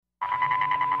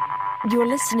You're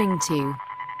listening to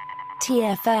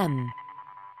TFM.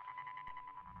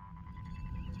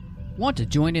 Want to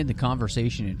join in the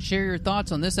conversation and share your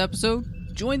thoughts on this episode?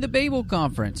 Join the Babel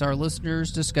Conference, our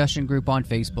listeners' discussion group on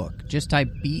Facebook. Just type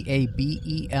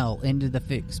BABEL into the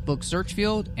Facebook search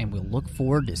field, and we'll look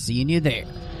forward to seeing you there.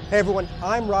 Hey everyone,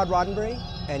 I'm Rod Roddenberry,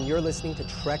 and you're listening to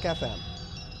Trek FM.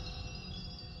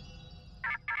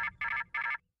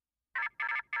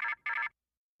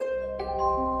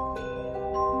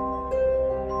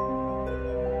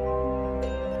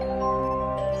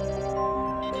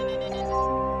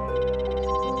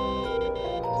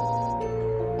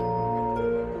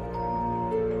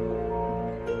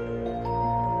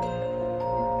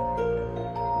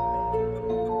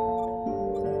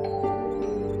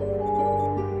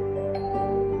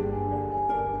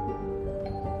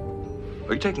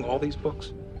 Are you taking all these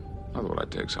books? I thought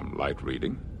I'd take some light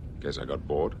reading. Guess I got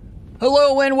bored.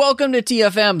 Hello and welcome to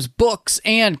TFM's Books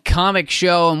and Comic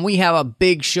Show, and we have a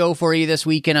big show for you this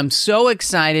week, and I'm so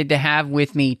excited to have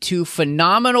with me two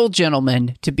phenomenal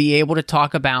gentlemen to be able to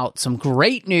talk about some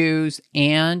great news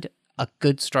and a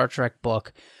good Star Trek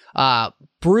book.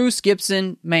 Bruce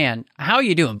Gibson, man, how are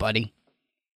you doing, buddy?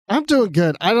 I'm doing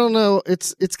good. I don't know.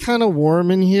 It's kind of warm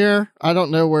in here. I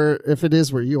don't know if it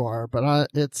is where you are, but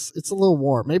it's a little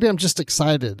warm. Maybe I'm just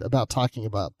excited about talking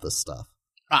about this stuff.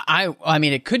 I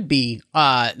mean, it could be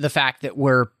the fact that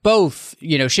we're both,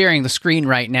 sharing the screen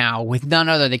right now with none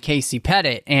other than Casey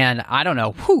Pettitt, and I don't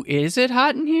know, is it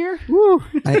hot in here?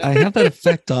 I have that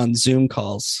effect on Zoom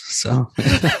calls, so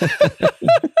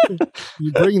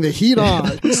you bring the heat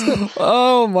on.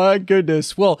 Oh my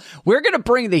goodness! Well, we're gonna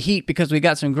bring the heat because we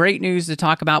got some great news to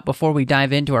talk about before we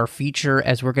dive into our feature,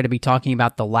 as we're going to be talking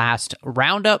about The Last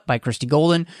Roundup by Christy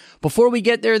Golden. Before we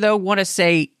get there, though, want to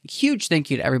say huge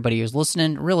thank you to everybody who's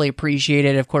listening. Really appreciate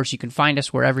it. Of course, you can find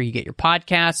us wherever you get your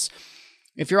podcasts.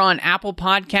 If you're on Apple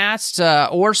Podcasts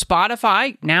or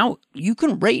Spotify, now you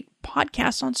can rate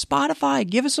podcasts on Spotify.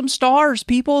 Give us some stars,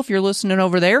 people, if you're listening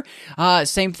over there.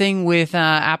 Same thing with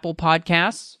Apple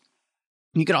Podcasts.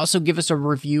 You can also give us a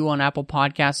review on Apple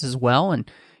Podcasts as well, and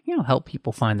help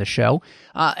people find the show.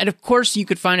 And of course, you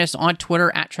could find us on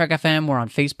Twitter at TrekFM. We're on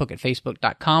Facebook at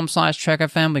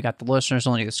facebook.com/TrekFM. We got the listeners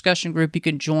only discussion group you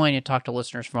can join and talk to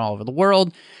listeners from all over the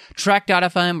world.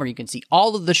 Trek.fm, where you can see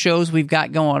all of the shows we've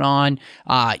got going on.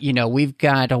 We've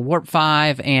got a Warp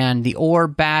 5 and the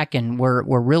Orb back, and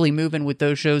we're really moving with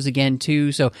those shows again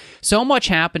too. So much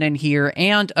happening here.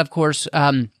 And of course,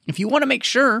 if you want to make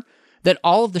sure that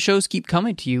all of the shows keep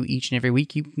coming to you each and every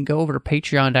week, you can go over to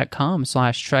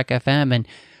patreon.com/TrekFM and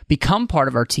become part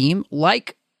of our team,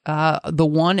 like the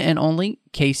one and only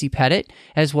Casey Pettitt,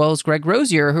 as well as Greg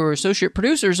Rozier, who are associate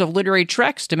producers of Literary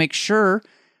Treks, to make sure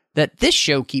that this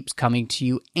show keeps coming to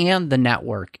you and the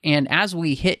network. And as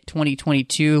we hit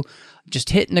 2022, just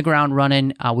hitting the ground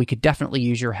running, we could definitely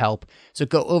use your help. So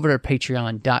go over to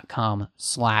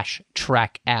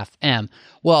patreon.com/TrekFM.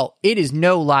 Well, it is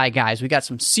no lie, guys. We got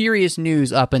some serious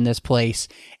news up in this place,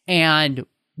 and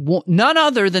none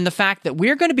other than the fact that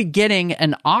we're going to be getting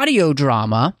an audio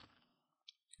drama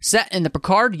set in the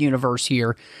Picard universe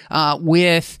here,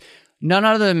 with none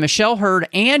other than Michelle Hurd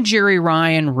and Jerry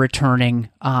Ryan returning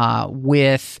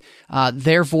with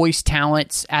their voice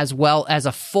talents, as well as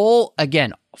a full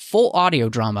audio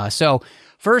drama. So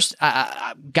first,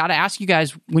 got to ask you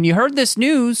guys, when you heard this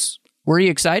news, were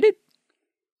you excited?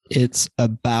 It's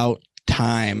about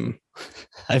time.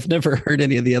 I've never heard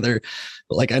any of the other,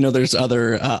 I know there's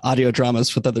other audio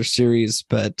dramas with other series,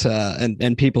 but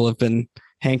and people have been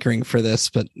hankering for this,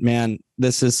 but man,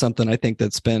 this is something I think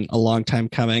that's been a long time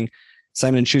coming.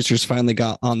 Simon & Schuster's finally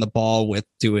got on the ball with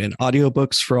doing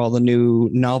audiobooks for all the new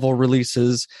novel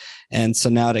releases. And so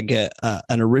now to get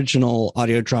an original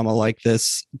audio drama like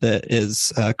this that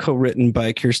is co-written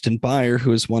by Kirsten Beyer,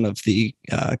 who is one of the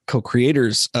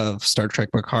co-creators of Star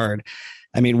Trek Picard.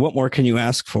 I mean, what more can you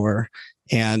ask for?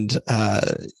 And,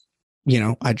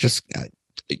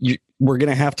 we're going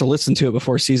to have to listen to it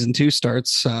before season 2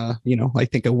 starts, I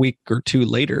think a week or two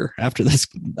later after this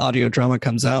audio drama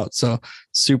comes out. So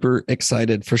super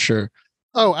excited for sure.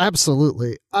 Oh,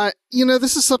 absolutely.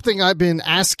 This is something I've been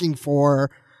asking for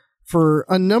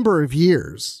a number of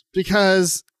years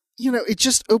because, it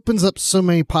just opens up so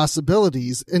many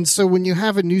possibilities. And so when you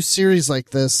have a new series like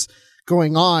this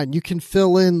going on, you can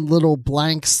fill in little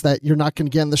blanks that you're not going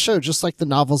to get in the show, just like the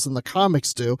novels and the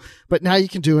comics do. But now you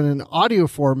can do it in an audio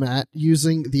format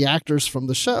using the actors from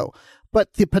the show.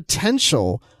 But the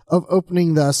potential of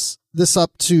opening this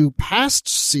up to past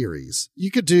series, you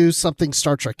could do something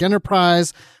Star Trek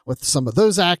Enterprise with some of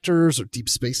those actors, or Deep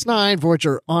Space Nine,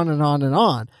 Voyager, on and on and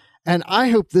on. And I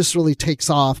hope this really takes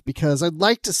off because I'd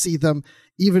like to see them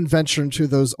even venture into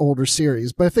those older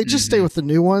series. But if they just stay with the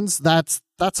new ones, that's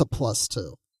a plus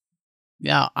too.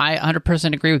 Yeah, I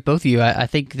 100% agree with both of you. I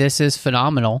think this is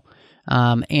phenomenal.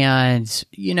 And,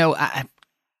 you know,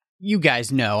 you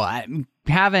guys know,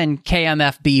 having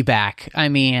KMFB back, I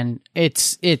mean,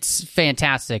 it's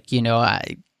fantastic. You know,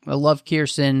 I love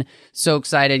Kirsten. So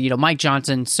excited. You know, Mike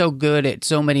Johnson, so good at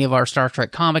so many of our Star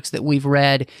Trek comics that we've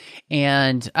read.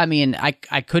 And I mean, I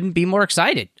couldn't be more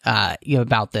excited,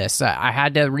 about this. I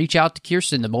had to reach out to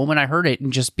Kirsten the moment I heard it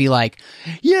and just be like,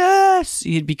 yes,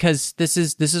 because this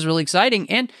is really exciting.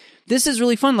 And this is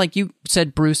really fun. Like you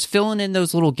said, Bruce, filling in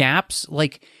those little gaps.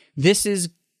 Like this is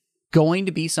going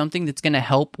to be something that's going to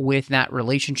help with that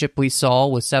relationship we saw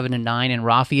with 7 and 9 and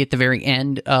Raffi at the very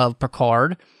end of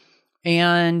Picard.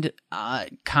 And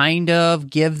kind of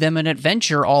give them an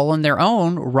adventure all on their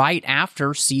own right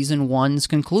after season 1's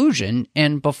conclusion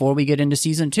and before we get into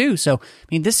season 2. So, I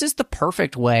mean, this is the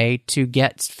perfect way to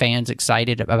get fans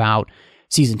excited about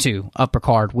season 2 of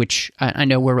Picard, which I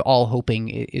know we're all hoping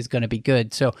is going to be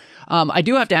good. So, I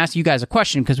do have to ask you guys a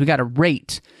question because we got to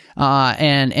rate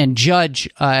and judge,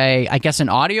 I guess, an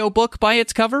audiobook by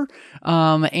its cover.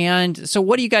 And so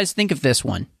what do you guys think of this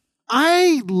one?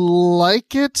 I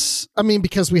like it. I mean,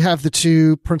 because we have the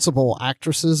two principal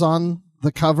actresses on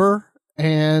the cover,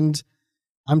 and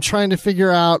I'm trying to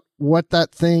figure out what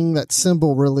that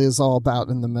symbol really is all about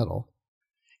in the middle.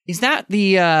 Is that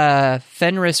the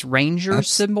Fenris Ranger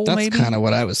symbol, maybe? That's kind of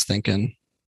what I was thinking.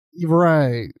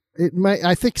 Right.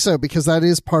 I think so, because that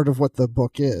is part of what the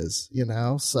book is, you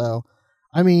know? So,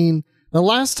 I mean, the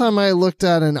last time I looked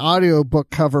at an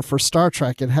audiobook cover for Star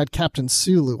Trek, it had Captain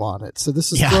Sulu on it. So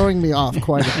this is throwing me off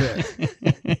quite a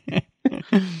bit.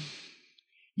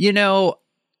 You know,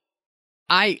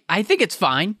 I think it's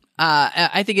fine.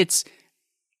 I think it's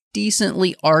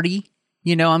decently arty.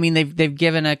 You know, I mean, they've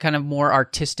given a kind of more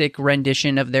artistic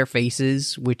rendition of their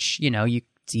faces, which, you know,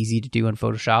 it's easy to do in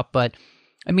Photoshop. But,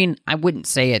 I mean, I wouldn't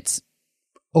say it's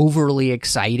overly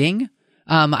exciting.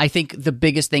 I think the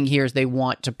biggest thing here is they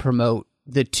want to promote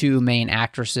the two main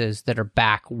actresses that are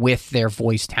back with their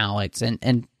voice talents.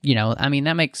 And you know, I mean,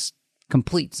 that makes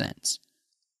complete sense.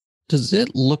 Does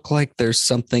it look like there's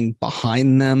something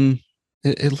behind them?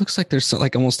 It looks like there's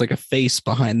like almost like a face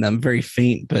behind them, very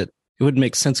faint, but it wouldn't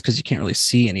make sense because you can't really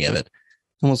see any of it.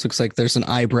 Almost looks like there's an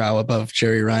eyebrow above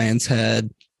Jerry Ryan's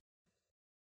head.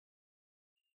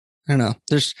 I don't know.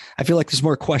 I feel like there's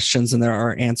more questions than there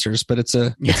are answers, but it's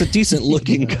a decent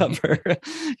looking cover,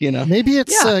 you know. Maybe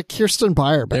it's Kirsten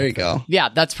Beyer. There you go. Yeah,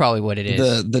 that's probably what it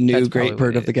is. The new great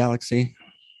bird of the galaxy.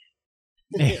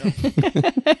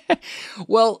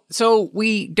 Well, so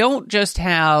we don't just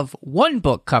have one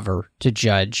book cover to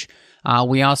judge.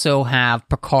 We also have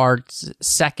Picard's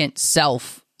second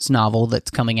Self novel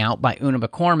that's coming out by Una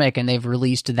McCormick, and they've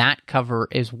released that cover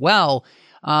as well.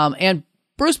 And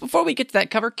Bruce, before we get to that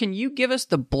cover, can you give us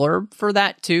the blurb for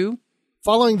that too?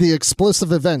 Following the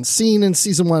explosive events seen in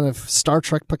season 1 of Star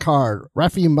Trek Picard,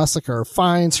 Raffi Mussaker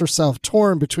finds herself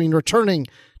torn between returning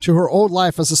to her old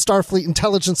life as a Starfleet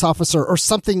intelligence officer or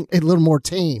something a little more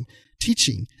tame,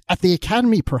 teaching at the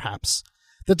academy perhaps.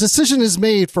 The decision is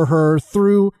made for her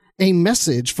through a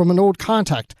message from an old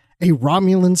contact, a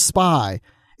Romulan spy,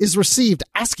 is received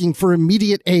asking for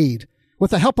immediate aid. With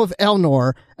the help of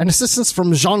Elnor and assistance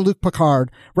from Jean-Luc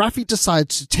Picard, Raffi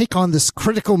decides to take on this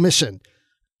critical mission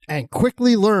and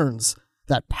quickly learns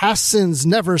that past sins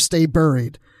never stay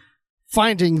buried.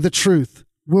 Finding the truth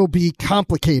will be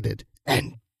complicated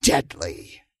and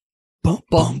deadly. Bum,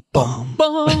 bum, bum.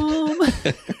 Bum.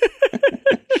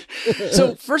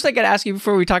 So first I got to ask you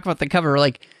before we talk about the cover,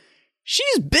 like,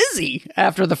 she's busy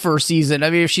after the first season.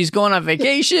 I mean, if she's going on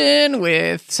vacation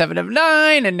with 7 of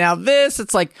 9 and now this,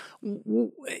 it's like,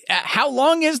 how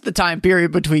long is the time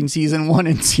period between season 1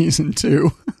 and season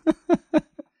 2?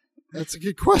 That's a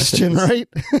good question, right?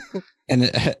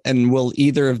 And will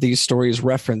either of these stories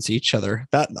reference each other?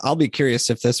 That I'll be curious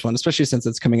if this one, especially since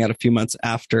it's coming out a few months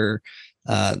after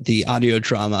the audio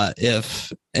drama,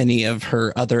 if any of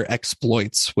her other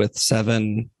exploits with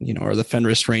 7, you know, or the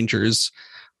Fenris Rangers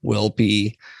will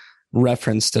be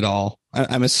referenced at all.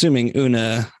 I'm assuming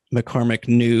Una McCormick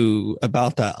knew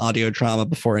about that audio drama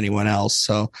before anyone else.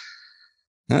 So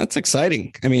that's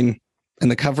exciting. I mean,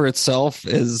 and the cover itself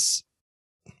is,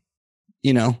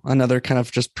 you know, another kind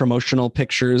of just promotional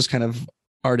pictures, kind of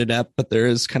arted up, but there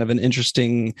is kind of an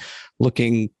interesting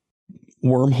looking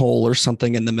wormhole or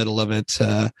something in the middle of it.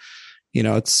 You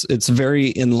know, it's very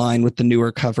in line with the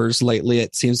newer covers lately.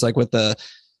 It seems like with the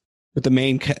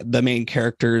main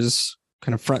characters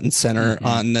kind of front and center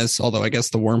on this, although I guess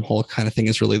the wormhole kind of thing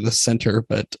is really the center,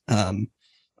 but,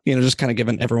 just kind of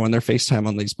giving everyone their FaceTime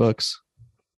on these books.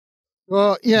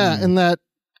 Well, yeah. And that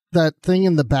thing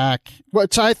in the back,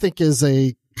 which I think is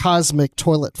a cosmic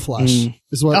toilet flush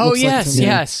is what it looks like to me.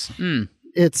 Yes.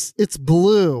 It's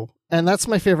blue. And that's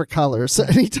my favorite color. So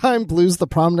anytime blue's the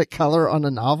prominent color on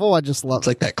a novel, I just love It's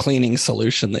like that cleaning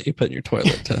solution that you put in your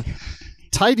toilet to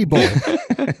tidy boy.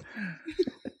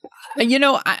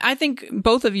 I think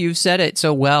both of you said it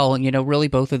so well. Really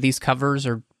both of these covers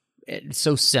are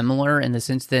so similar in the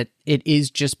sense that it is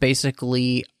just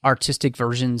basically artistic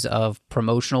versions of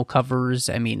promotional covers.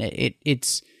 I mean,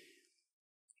 it's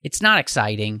not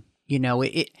exciting.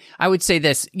 I would say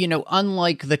this,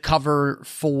 unlike the cover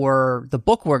for the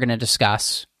book we're going to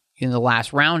discuss in the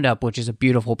Last Roundup, which is a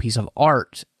beautiful piece of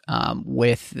art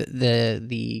with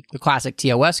the classic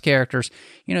TOS characters,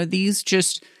 these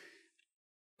just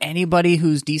anybody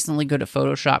who's decently good at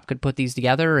Photoshop could put these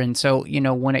together. And so,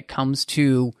 when it comes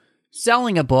to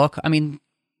selling a book, I mean,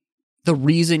 the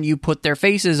reason you put their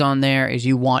faces on there is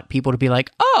you want people to be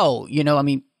like, oh,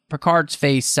 Picard's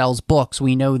face sells books.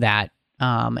 We know that.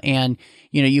 And,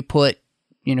 you put,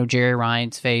 Jerry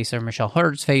Ryan's face or Michelle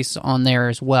Hurd's face on there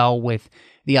as well with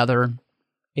the other,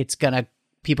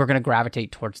 people are going to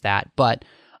gravitate towards that. But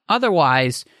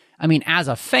otherwise, I mean, as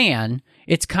a fan,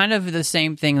 it's kind of the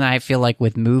same thing that I feel like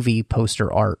with movie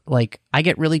poster art. Like, I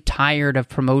get really tired of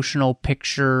promotional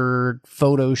picture,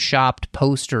 photoshopped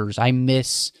posters. I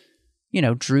miss,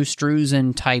 Drew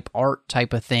Struzan type art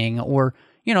type of thing, or,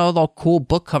 the cool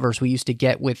book covers we used to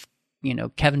get with,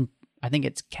 Kevin, I think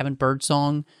it's Kevin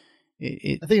Birdsong.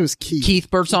 I think it was Keith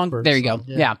Birdsong. There you go.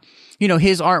 Yeah.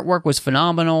 His artwork was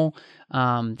phenomenal.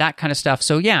 That kind of stuff.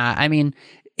 So yeah, I mean,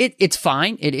 it's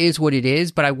fine. It is what it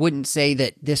is, but I wouldn't say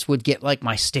that this would get like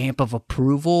my stamp of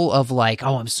approval of like,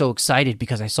 oh, I'm so excited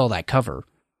because I saw that cover.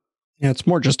 Yeah, it's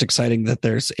more just exciting that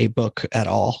there's a book at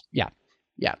all. Yeah.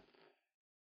 Yeah.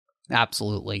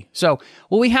 Absolutely. So,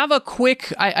 we have a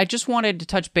quick, I just wanted to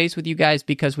touch base with you guys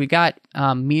because we got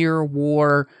Mirror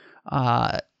War,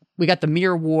 we got the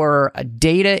Mirror War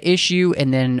data issue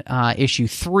and then issue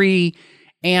 3.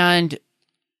 And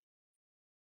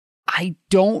I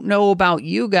don't know about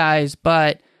you guys,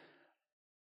 but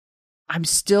I'm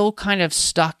still kind of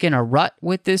stuck in a rut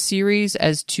with this series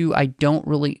as to I don't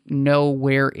really know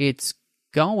where it's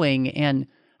going. And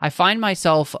I find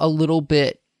myself a little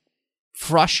bit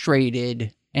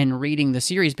frustrated in reading the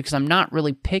series because I'm not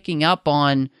really picking up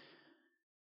on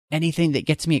anything that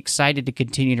gets me excited to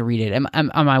continue to read it. Am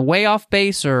I way off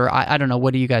base, or I don't know?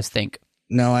 What do you guys think?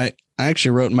 No, I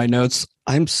actually wrote in my notes,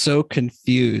 I'm so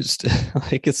confused,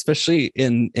 like especially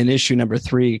in issue number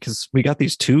 3, because we got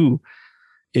these 2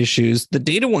 issues. The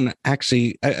data one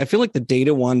actually, I feel like the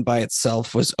data one by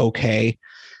itself was okay.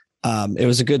 It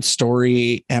was a good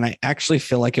story, and I actually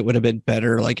feel like it would have been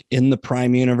better like in the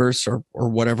Prime universe or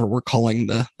whatever we're calling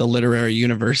the literary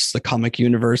universe, the comic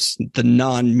universe, the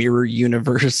non-mirror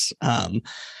universe.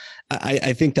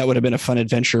 I think that would have been a fun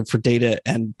adventure for Data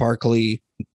and Barkley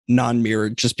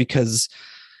non-mirrored, just because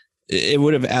it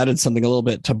would have added something a little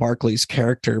bit to Barkley's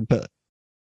character. But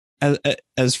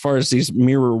as far as these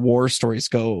Mirror War stories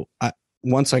go,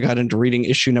 once I got into reading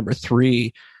issue number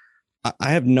 3,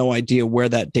 I have no idea where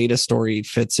that Data story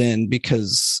fits in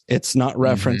because it's not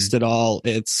referenced at all.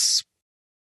 It's,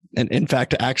 and in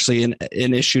fact, actually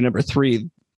in issue number 3,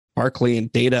 Barkley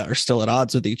and Data are still at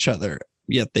odds with each other,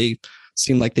 yet they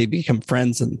seem like they become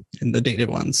friends in the Data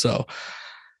one. So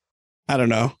I don't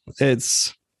know.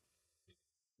 It's,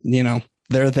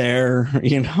 they're there,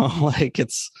 like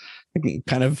it's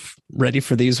kind of ready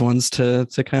for these ones to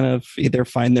kind of either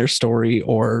find their story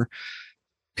or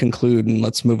conclude and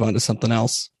let's move on to something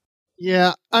else.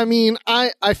 Yeah, I mean,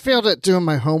 I failed at doing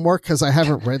my homework because I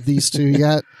haven't read these 2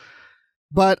 yet,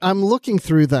 but I'm looking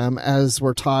through them as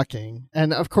we're talking.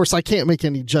 And of course, I can't make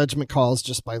any judgment calls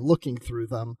just by looking through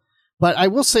them. But I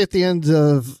will say at the end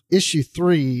of issue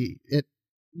 3, it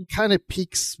kind of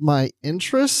piques my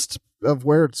interest of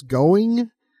where it's going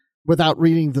without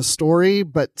reading the story,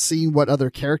 but seeing what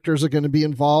other characters are going to be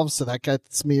involved. So that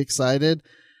gets me excited.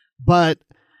 But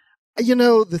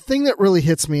the thing that really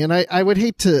hits me, and I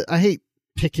hate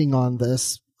picking on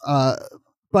this,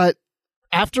 but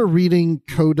after reading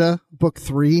Coda book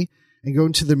 3 and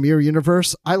going to the Mirror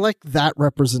Universe, I like that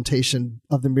representation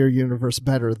of the Mirror Universe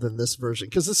better than this version,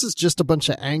 because this is just a bunch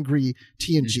of angry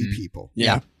TNG people.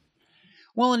 Yeah.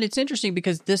 Well, and it's interesting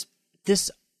because this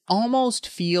almost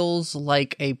feels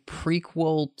like a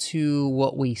prequel to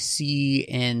what we see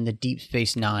in the Deep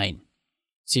Space Nine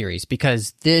series,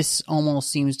 because this almost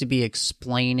seems to be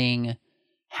explaining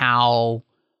how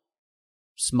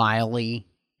Smiley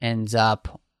ends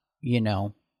up,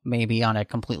 maybe on a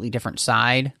completely different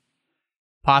side,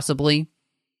 possibly,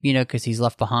 because he's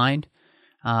left behind.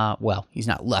 Well, he's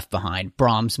not left behind.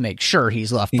 Brahms makes sure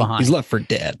he's left behind. He's left for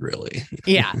dead, really.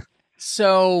 Yeah.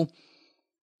 So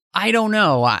I don't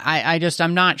know.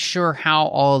 I'm not sure how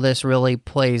all this really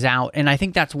plays out. And I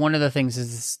think that's one of the things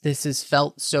is this has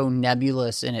felt so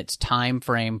nebulous in its time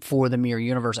frame for the Mirror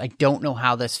Universe. I don't know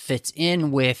how this fits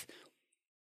in with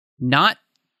not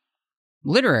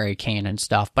literary canon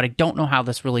stuff, but I don't know how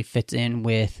this really fits in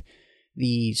with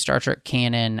the Star Trek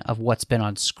canon of what's been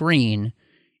on screen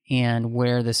and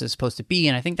where this is supposed to be.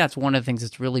 And I think that's one of the things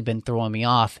that's really been throwing me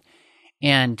off.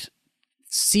 And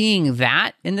seeing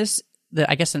that in this,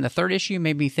 I guess in the third issue,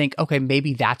 made me think, okay,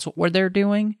 maybe that's what they're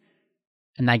doing.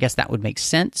 And I guess that would make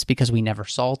sense because we never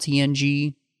saw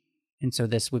TNG. And so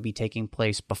this would be taking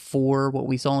place before what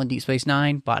we saw in Deep Space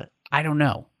Nine, but I don't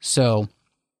know. So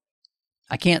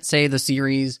I can't say the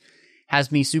series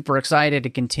has me super excited to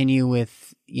continue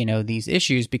with, these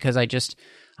issues because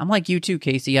I'm like you too,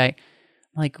 Casey. I'm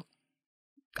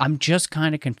just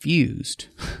kind of confused.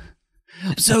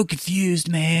 I'm so confused,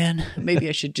 man. Maybe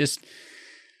I should just,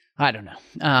 I don't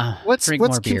know. What's drink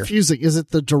more beer. Confusing? Is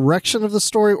it the direction of the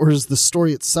story or is the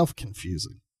story itself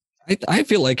confusing? I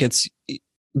feel like it's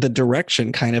the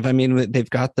direction kind of. I mean, they've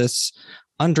got this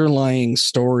underlying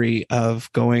story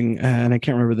of going, and I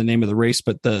can't remember the name of the race,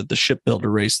 but the shipbuilder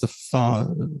race, it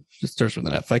starts with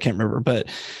an F. I can't remember, but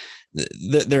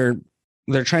they're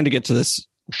trying to get to this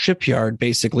shipyard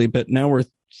basically, but now we're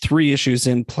 3 issues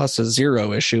in plus a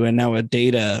 0 issue and now a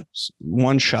Data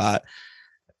one shot,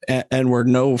 and we're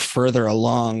no further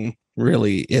along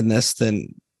really in this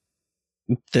than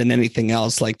anything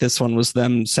else. Like this one was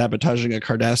them sabotaging a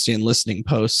Cardassian listening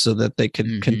post so that they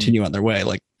could continue on their way.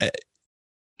 Like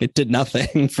it did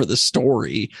nothing for the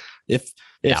story if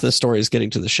the story is getting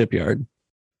to the shipyard.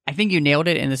 I think you nailed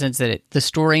it in the sense that the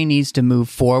story needs to move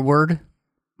forward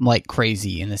like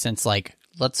crazy, in the sense like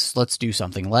let's do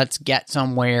something. Let's get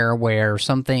somewhere where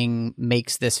something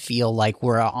makes this feel like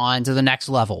we're on to the next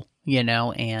level,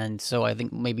 And so I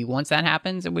think maybe once that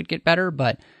happens, it would get better,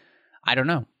 but I don't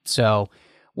know. So,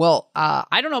 well,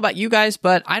 I don't know about you guys,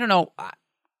 but I don't know.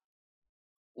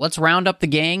 Let's round up the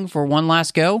gang for one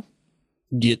last go.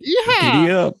 Giddy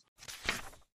up.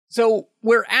 So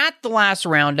we're at the last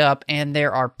roundup, and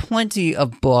there are plenty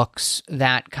of books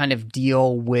that kind of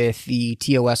deal with the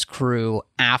TOS crew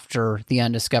after the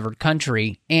Undiscovered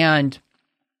Country. And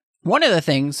one of the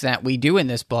things that we do in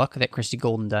this book, that Christy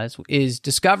Golden does, is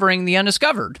discovering the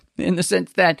undiscovered, in the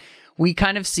sense that we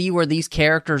kind of see where these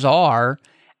characters are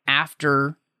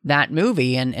after that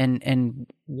movie and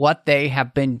what they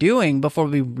have been doing before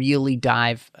we really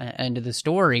dive into the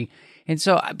story. And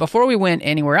so before we went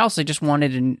anywhere else, I just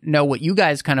wanted to know what you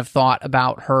guys kind of thought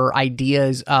about her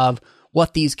ideas of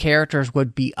what these characters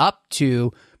would be up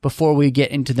to before we get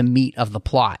into the meat of the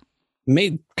plot.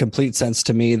 Made complete sense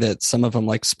to me that some of them,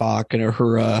 like Spock and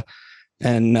Uhura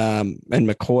and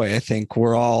McCoy, I think,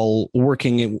 were all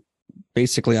working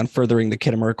basically on furthering the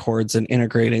Khitomer Accords and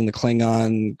integrating the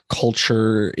Klingon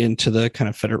culture into the kind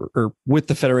of with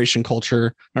the Federation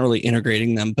culture, not really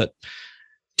integrating them, but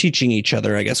teaching each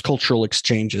other, I guess, cultural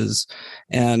exchanges.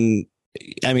 And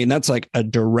I mean, that's like a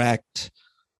direct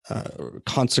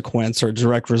consequence or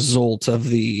direct result of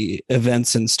the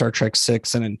events in Star Trek VI.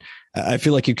 And I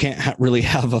feel like you can't really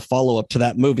have a follow-up to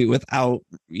that movie without,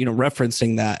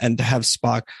 referencing that. And to have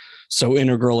Spock so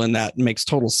integral in that makes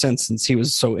total sense, since he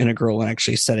was so integral in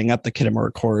actually setting up the Khitomer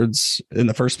Accords in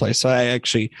the first place. So I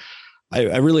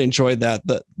really enjoyed that.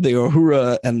 The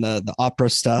Uhura and the opera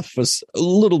stuff was a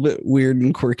little bit weird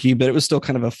and quirky, but it was still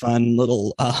kind of a fun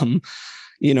little,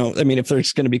 if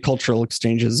there's going to be cultural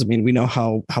exchanges, I mean, we know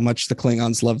how much the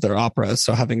Klingons love their opera.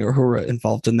 So having Uhura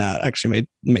involved in that actually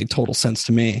made total sense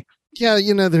to me. Yeah,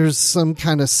 there's some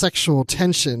kind of sexual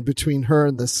tension between her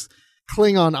and this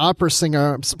Klingon opera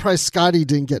singer. I'm surprised Scotty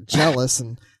didn't get jealous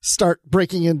and start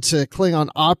breaking into Klingon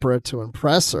opera to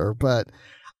impress her. But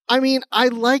I mean, I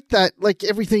like that, like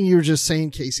everything you were just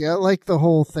saying, Casey. I like the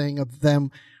whole thing of them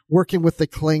working with the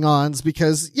Klingons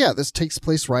because, yeah, this takes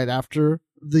place right after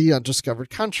the Undiscovered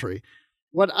Country.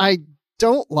 What I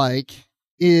don't like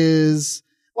is,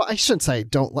 well, I shouldn't say I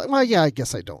don't like, well, yeah, I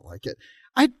guess I don't like it.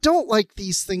 I don't like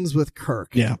these things with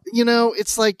Kirk. Yeah.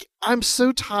 It's like, I'm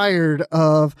so tired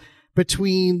of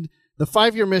between the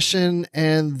 5-year mission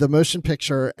and the motion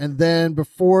picture, and then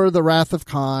before the Wrath of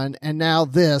Khan, and now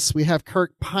this, we have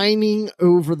Kirk pining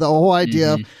over the whole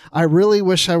idea of, I really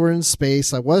wish I were in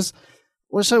space.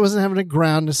 Wish I wasn't having a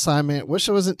ground assignment. Wish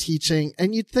I wasn't teaching.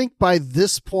 And you'd think by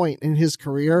this point in his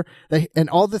career and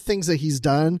all the things that he's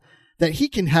done, that he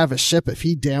can have a ship if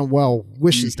he damn well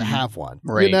wishes to have one,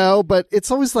 Right. you know, but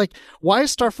it's always like, why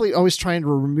is Starfleet always trying to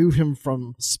remove him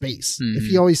from space if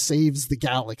he always saves the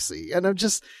galaxy? And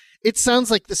it sounds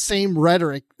like the same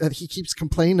rhetoric that he keeps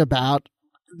complaining about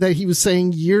that he was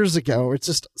saying years ago. It's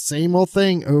just same old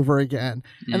thing over again.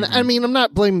 And I mean, I'm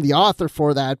not blaming the author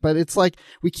for that, but it's like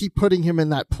we keep putting him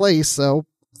in that place. So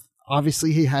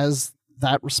obviously he has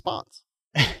that response.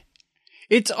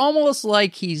 It's almost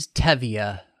like he's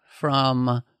Tevye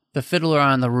from The Fiddler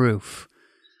on the Roof.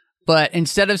 But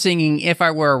instead of singing If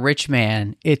I Were a Rich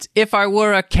Man, it's If I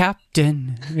Were a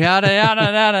Captain. Yada, yada,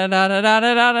 yada, yada,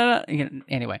 yada, yada, yada.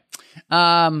 Anyway,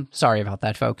 sorry about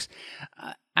that, folks.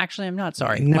 Actually, I'm not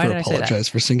sorry. Never Why did I say that? apologize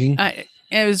for singing.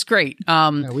 It was great.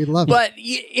 Yeah, we love it. But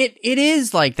it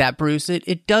is like that, Bruce.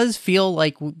 It does feel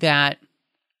like that.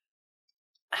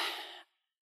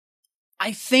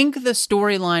 I think the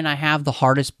storyline I have the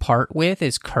hardest part with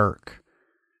is Kirk.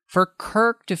 For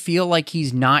Kirk to feel like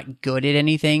he's not good at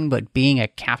anything but being a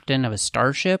captain of a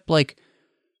starship, like,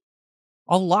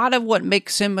 a lot of what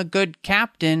makes him a good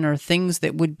captain are things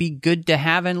that would be good to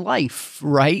have in life,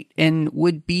 right? And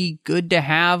would be good to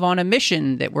have on a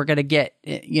mission that we're going to get,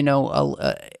 you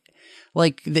know,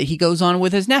 like that he goes on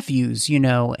with his nephews, you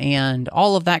know, and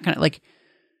all of that kind of, like,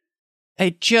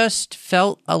 it just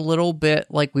felt a little bit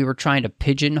like we were trying to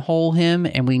pigeonhole him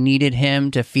and we needed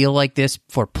him to feel like this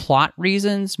for plot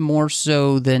reasons more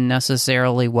so than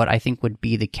necessarily what I think would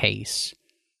be the case.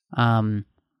 And,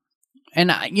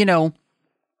 you know,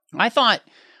 I thought,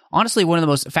 honestly, one of the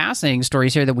most fascinating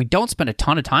stories here that we don't spend a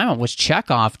ton of time on was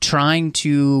Chekhov trying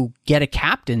to get a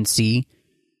captaincy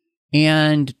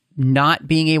and not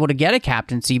being able to get a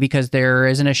captaincy because there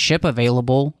isn't a ship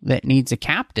available that needs a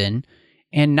captain,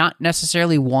 and not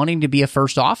necessarily wanting to be a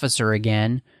first officer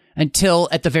again until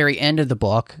at the very end of the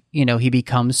book, you know, he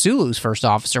becomes Sulu's first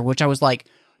officer, which I was like,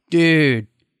 dude,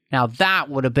 now that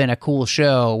would have been a cool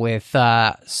show with,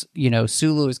 you know,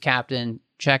 Sulu as captain,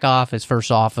 Chekhov as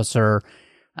first officer.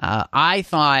 I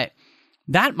thought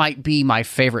that might be my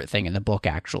favorite thing in the book,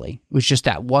 actually. It was just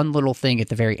that one little thing at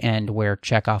the very end where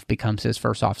Chekhov becomes his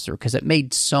first officer, because it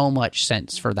made so much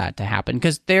sense for that to happen,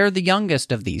 because they're the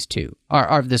youngest of these two, or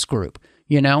of this group,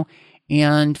 you know?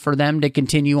 And for them to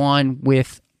continue on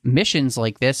with missions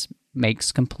like this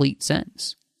makes complete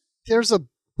sense. There's a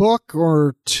book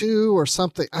or two or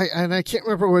something, I can't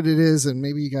remember what it is, and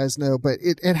maybe you guys know, but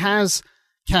it has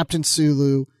Captain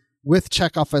Sulu with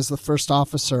Chekhov as the first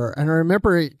officer. And I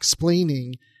remember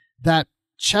explaining that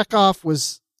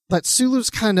that Sulu's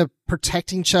kind of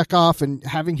protecting Chekhov and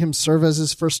having him serve as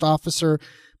his first officer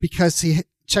because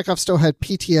Chekhov still had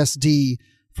PTSD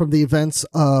from the events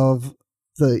of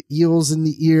the eels in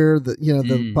the ear,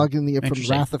 the bug in the ear from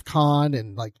Wrath of Khan,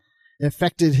 and like it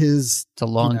affected his. It's a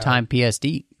long time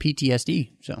PTSD.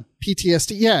 So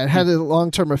PTSD, yeah, it had a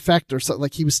long-term effect or something.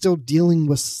 Like he was still dealing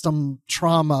with some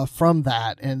trauma from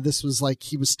that, and this was like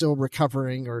he was still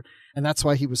recovering, and that's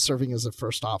why he was serving as a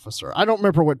first officer. I don't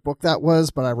remember what book that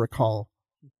was, but I recall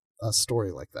a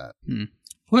story like that.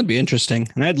 Well, it'd be interesting,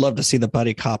 and I'd love to see the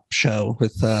buddy cop show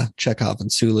with Chekhov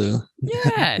and Sulu.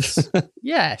 Yes,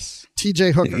 yes.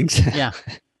 TJ Hooker. Exactly. Yeah.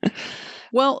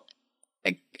 Well,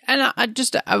 and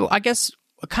I guess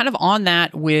kind of on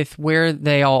that with where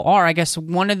they all are, I guess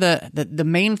one of the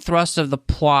main thrust of the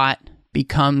plot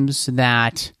becomes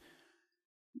that,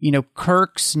 you know,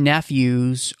 Kirk's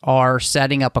nephews are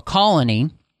setting up a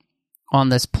colony on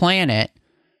this planet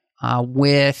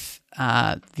with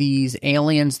these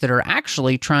aliens that are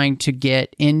actually trying to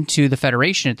get into the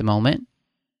Federation at the moment.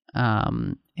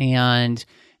 And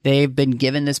they've been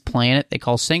given this planet they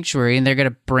call Sanctuary, and they're going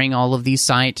to bring all of these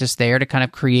scientists there to kind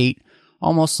of create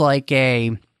almost like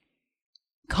a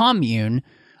commune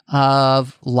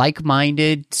of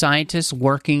like-minded scientists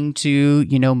working to,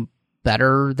 you know,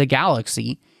 better the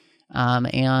galaxy.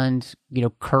 And, you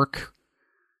know, Kirk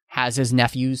has his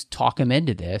nephews talk him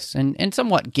into this and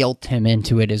somewhat guilt him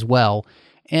into it as well.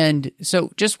 And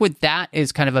so just with that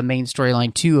is kind of a main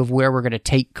storyline too of where we're going to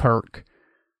take Kirk.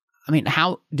 I mean,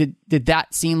 how did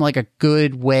that seem like a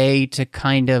good way to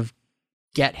kind of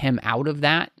get him out of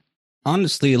that?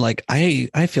 Honestly, like I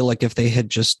feel like if they had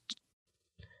just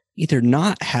either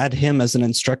not had him as an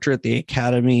instructor at the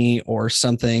academy or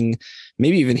something,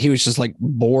 maybe even he was just like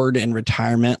bored in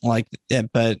retirement, like,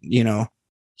 but you know,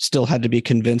 still had to be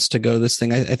convinced to go this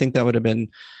thing. I think that would have been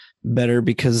better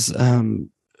because,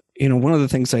 you know, one of the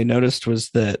things I noticed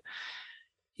was that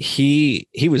he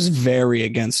was very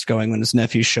against going when his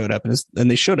nephew showed up, and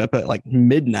they showed up at like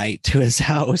midnight to his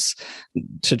house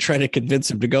to try to convince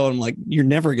him to go. And I'm like, you're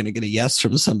never going to get a yes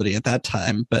from somebody at that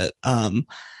time. But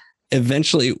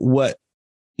eventually what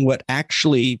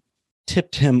actually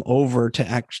tipped him over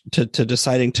to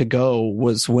deciding to go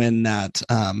was when that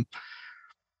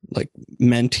like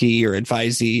mentee or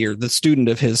advisee or the student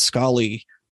of his, Scully,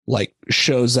 like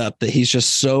shows up, that he's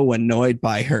just so annoyed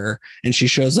by her, and she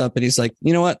shows up and he's like,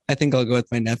 you know what, I think I'll go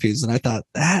with my nephews. And I thought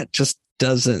that just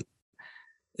doesn't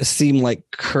seem like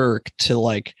Kirk to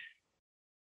like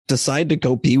decide to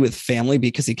go be with family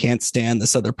because he can't stand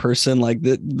this other person. Like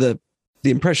the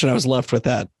impression I was left with,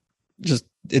 that just,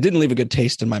 it didn't leave a good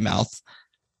taste in my mouth.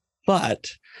 But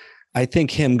I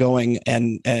think him going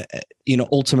and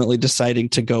ultimately deciding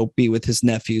to go be with his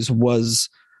nephews was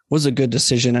a good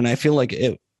decision. And I feel like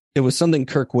it was something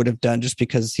Kirk would have done just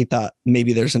because he thought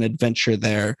maybe there's an adventure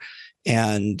there,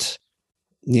 and,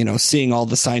 seeing all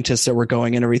the scientists that were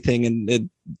going and everything, and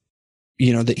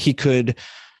that he could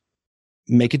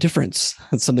make a difference.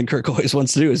 That's something Kirk always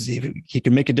wants to do, is he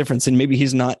can make a difference. And maybe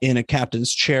he's not in a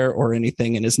captain's chair or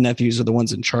anything, and his nephews are the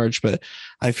ones in charge. But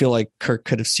I feel like Kirk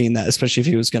could have seen that, especially if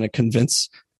he was going to convince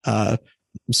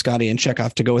Scotty and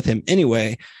Chekhov to go with him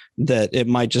anyway, that it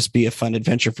might just be a fun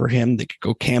adventure for him. They could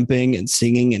go camping and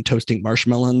singing and toasting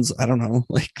marshmallows. I don't know.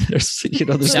 Like there's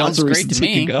lots of reasons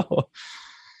he could go.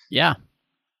 Yeah.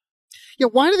 Yeah,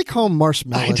 why do they call them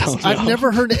marshmallows? I don't know. I've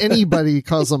never heard anybody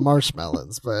calls them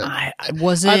marshmallows, but I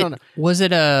don't know. Was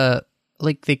it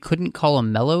like they couldn't call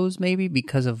them mellows maybe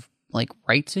because of like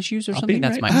rights issues or something?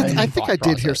 That's right. my I think I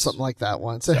did hear something like that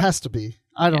once. It has to be.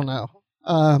 I don't know.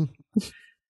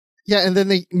 Yeah, and then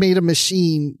they made a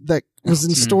machine that was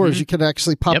in stores. You could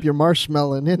actually pop your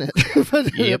marshmallow in it. But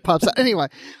it pops out. Anyway,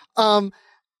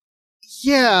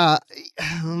 yeah.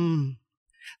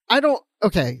 I don't.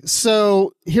 Okay,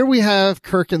 so here we have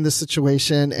Kirk in this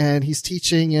situation, and he's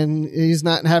teaching, and he's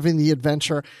not having the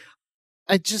adventure.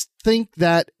 I just think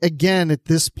that, again, at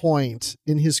this point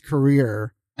in his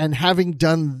career, and having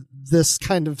done this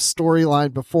kind of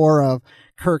storyline before of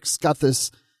Kirk's got this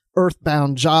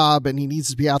earthbound job and he needs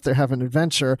to be out there having an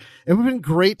adventure, it would have been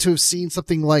great to have seen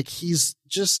something like he's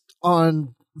just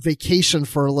on vacation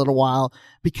for a little while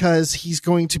because he's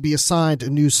going to be assigned a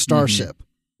new starship.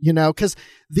 Because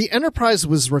the Enterprise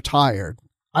was retired.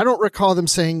 I don't recall them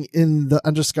saying in the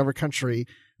Undiscovered Country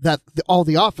that all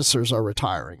the officers are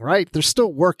retiring, right? They're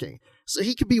still working. So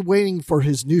he could be waiting for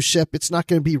his new ship. It's not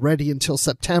going to be ready until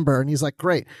September. And he's like,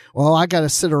 great. Well, I got to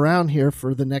sit around here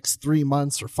for the next 3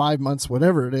 months or 5 months,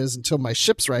 whatever it is, until my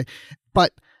ship's ready.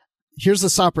 But here's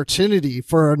this opportunity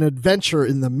for an adventure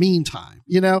in the meantime.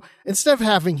 Instead of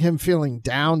having him feeling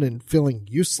down and feeling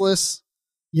useless,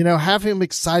 have him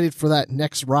excited for that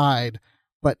next ride.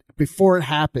 But before it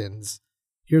happens,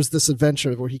 here's this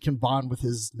adventure where he can bond with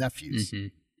his nephews.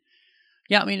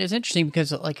 Yeah, I mean, it's interesting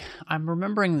because, like, I'm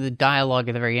remembering the dialogue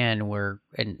at the very end where,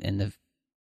 in the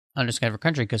Undiscovered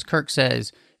Country, because Kirk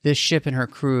says this ship and her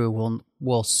crew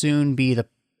will soon be the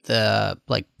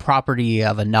like property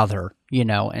of another,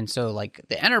 and so like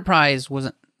the Enterprise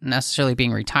wasn't necessarily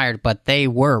being retired, but they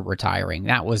were retiring.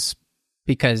 That was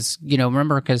because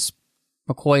remember, because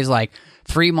McCoy's like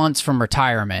 3 months from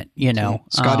retirement,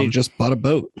 Scotty just bought a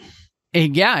boat.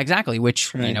 Yeah, exactly.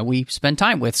 Which, right. We spend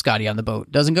time with Scotty on the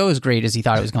boat. Doesn't go as great as he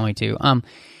thought it was going to.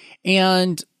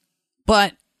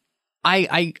 But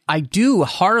I do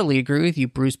heartily agree with you,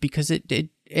 Bruce, because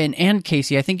and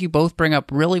Casey, I think you both bring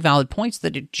up really valid points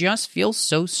that it just feels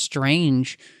so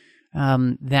strange,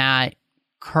 that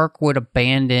Kirk would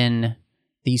abandon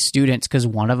these students because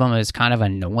one of them is kind of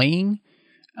annoying.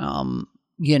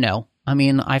 I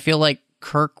mean, I feel like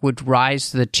Kirk would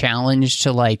rise to the challenge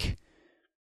to like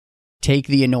take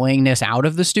the annoyingness out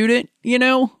of the student,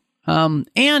 and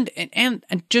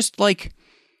just like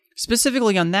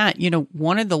specifically on that,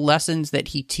 one of the lessons that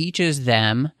he teaches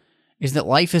them is that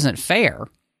life isn't fair.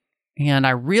 And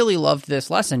I really loved this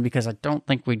lesson because I don't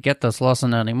think we'd get this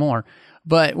lesson anymore,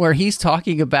 but where he's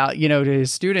talking about, to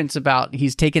his students about,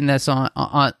 he's taken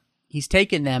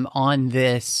them on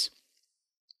this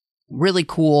really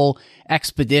cool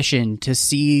expedition to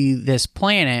see this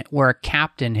planet where a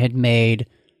captain had made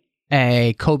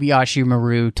a Kobayashi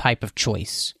Maru type of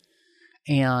choice,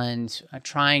 and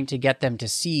trying to get them to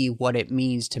see what it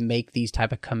means to make these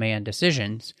type of command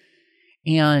decisions.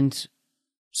 And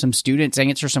some students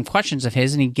answer some questions of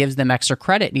his, and he gives them extra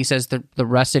credit. And he says the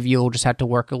rest of you will just have to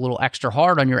work a little extra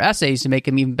hard on your essays to make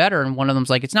them even better. And one of them's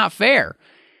like, it's not fair.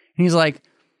 And he's like,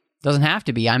 doesn't have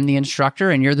to be. I'm the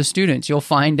instructor and you're the students. You'll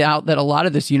find out that a lot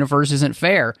of this universe isn't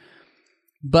fair,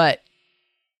 but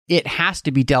it has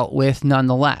to be dealt with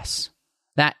nonetheless.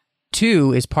 That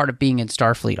too is part of being in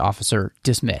Starfleet Officer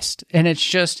Dismissed. And it's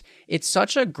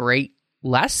such a great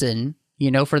lesson,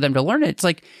 for them to learn it. It's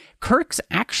like Kirk's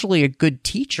actually a good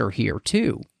teacher here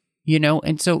too,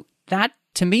 and so that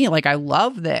to me, like, I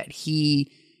love that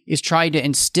he is trying to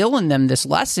instill in them this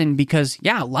lesson because,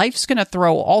 yeah, life's going to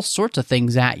throw all sorts of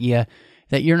things at you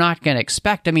that you're not going to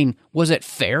expect. I mean, was it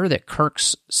fair that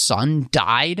Kirk's son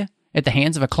died at the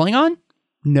hands of a Klingon?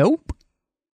 Nope.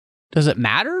 Does it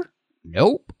matter?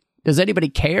 Nope. Does anybody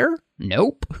care?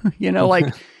 Nope.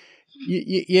 Like,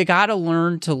 you got to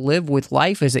learn to live with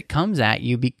life as it comes at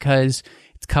you because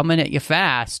it's coming at you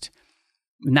fast.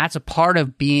 And that's a part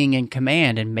of being in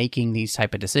command and making these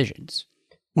type of decisions.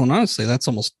 Well, and honestly, that's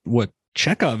almost what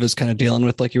Chekhov is kind of dealing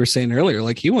with, like you were saying earlier.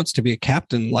 Like, he wants to be a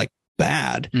captain, like,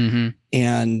 bad. Mm-hmm.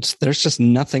 And there's just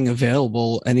nothing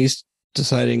available. And he's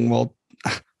deciding, well,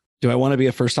 do I want to be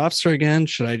a first officer again?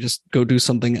 Should I just go do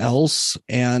something else?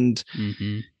 And,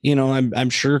 I'm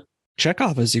sure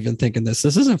Chekhov is even thinking this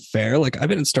isn't fair. Like, I've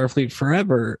been in Starfleet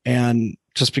forever. And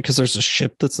just because there's a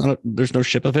ship there's no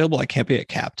ship available, I can't be a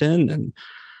captain. And,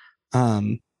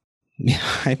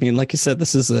 I mean, like you said,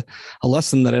 this is a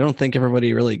lesson that I don't think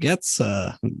everybody really gets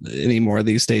anymore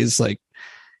these days. Like,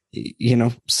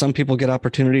 some people get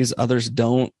opportunities, others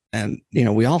don't. And,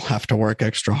 we all have to work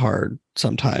extra hard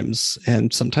sometimes.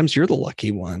 And sometimes you're the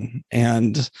lucky one.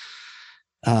 And,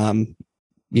 and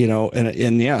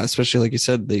yeah, especially like you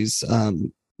said, these,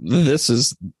 this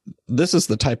is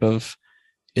the type of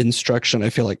instruction I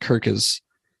feel like Kirk is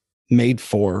made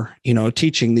for,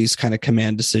 teaching these kind of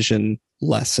command decision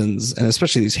lessons, and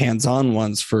especially these hands-on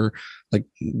ones for like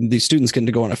these students getting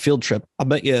to go on a field trip. I'll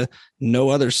bet you no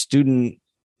other student,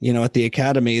 at the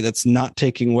academy that's not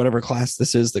taking whatever class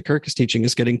this is that Kirk is teaching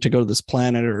is getting to go to this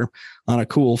planet or on a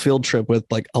cool field trip with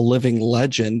like a living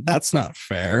legend. That's not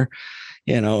fair,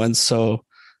 and so,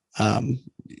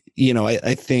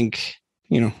 I think,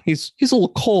 he's a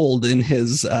little cold in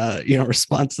his,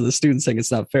 response to the students saying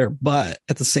it's not fair. But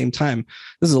at the same time,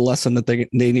 this is a lesson that they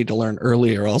need to learn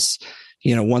early, or else,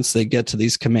 once they get to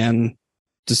these command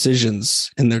decisions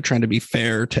and they're trying to be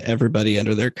fair to everybody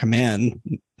under their command,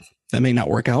 that may not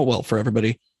work out well for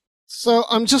everybody. So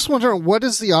I'm just wondering, what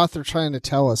is the author trying to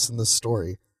tell us in this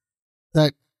story?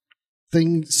 That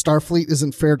Starfleet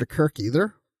isn't fair to Kirk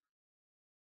either?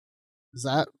 Is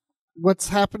that what's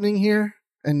happening here?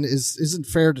 And isn't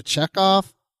fair to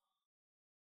Chekhov?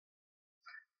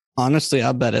 Honestly,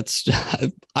 I bet it's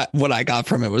what I got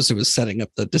from it was setting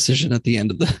up the decision at the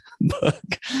end of the book.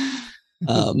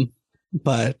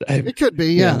 But it could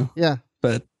be, yeah.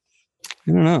 But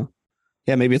I don't know.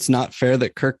 Yeah, maybe it's not fair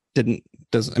that Kirk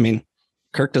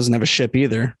Kirk doesn't have a ship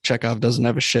either. Chekhov doesn't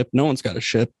have a ship. No one's got a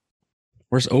ship.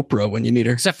 Where's Oprah when you need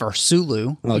her? Except for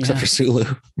Sulu. Well, except for Sulu.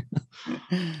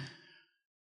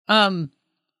 I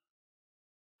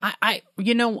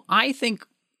think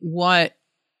what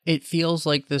it feels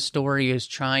like the story is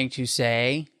trying to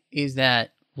say is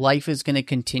that life is going to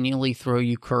continually throw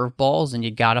you curveballs and you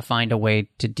got to find a way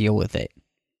to deal with it.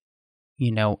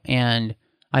 And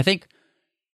I think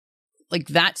like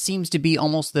that seems to be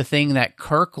almost the thing that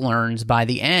Kirk learns by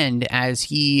the end as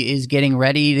he is getting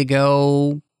ready to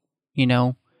go,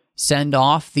 send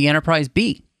off the Enterprise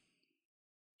B.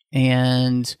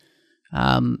 And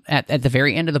at the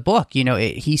very end of the book,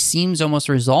 he seems almost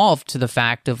resolved to the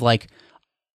fact of like,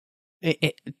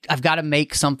 I've got to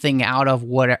make something out of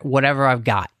whatever I've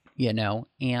got,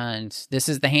 and this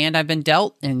is the hand I've been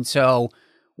dealt. And so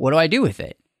what do I do with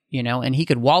it? And he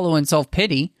could wallow in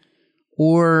self-pity,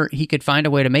 or he could find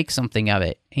a way to make something of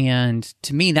it. And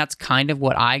to me, that's kind of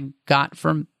what I got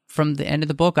from the end of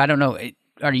the book. I don't know.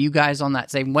 Are you guys on that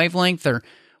same wavelength, or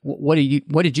what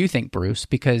did you think, Bruce?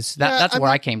 Because that's where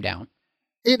I came down.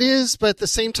 It is, but at the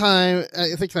same time,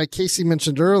 I think like Casey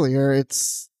mentioned earlier,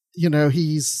 it's, or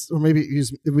maybe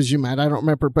it was you, Matt, I don't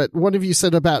remember, but one of you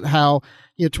said about how,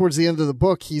 towards the end of the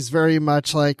book, he's very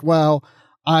much like, well,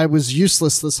 I was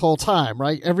useless this whole time,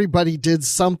 right? Everybody did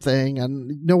something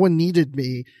and no one needed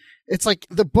me. It's like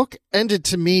the book ended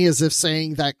to me as if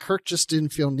saying that Kirk just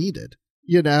didn't feel needed.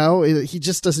 He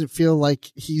just doesn't feel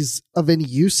like he's of any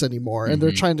use anymore. And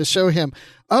they're trying to show him,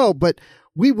 but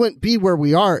we wouldn't be where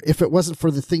we are if it wasn't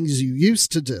for the things you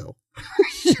used to do.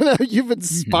 You've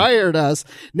inspired us.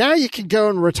 Now you can go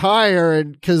and retire,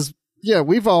 and because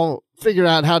we've all figured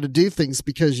out how to do things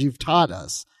because you've taught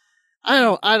us. I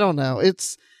don't know.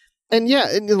 In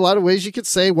a lot of ways you could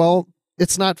say, well,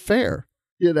 it's not fair.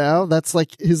 That's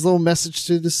like his little message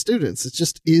to the students. It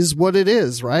just is what it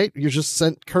is, right? You're just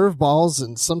sent curveballs,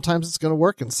 and sometimes it's going to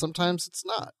work and sometimes it's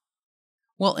not.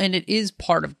 Well, and it is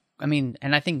part of, and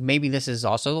I think maybe this is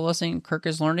also the lesson Kirk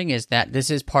is learning, is that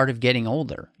this is part of getting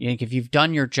older. If you've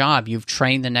done your job, you've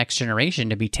trained the next generation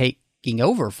to be taking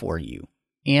over for you.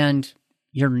 And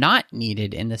you're not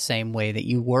needed in the same way that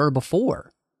you were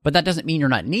before. But that doesn't mean you're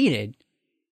not needed.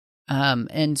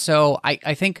 And so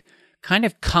I think kind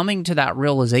of coming to that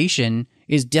realization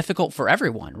is difficult for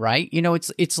everyone, right? You know,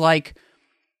 it's like,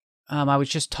 I was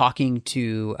just talking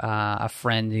to a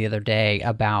friend the other day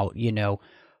about, you know,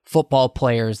 football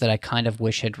players that I kind of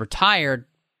wish had retired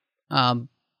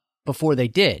before they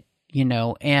did, you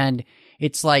know, and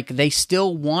it's like they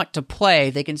still want to play.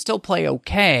 They can still play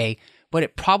okay, but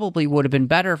it probably would have been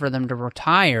better for them to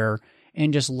retire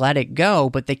and just let it go,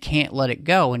 but they can't let it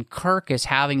go. And Kirk is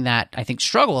having that, I think,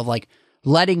 struggle of like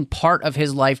letting part of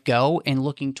his life go and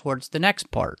looking towards the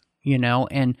next part, you know?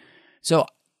 And so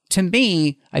to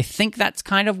me, I think that's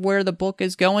kind of where the book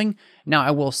is going. Now,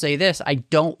 I will say this, I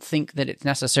don't think that it's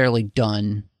necessarily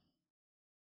done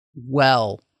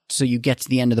well. So you get to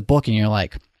the end of the book and you're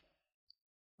like,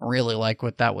 I really like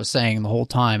what that was saying the whole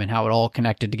time and how it all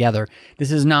connected together.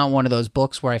 This is not one of those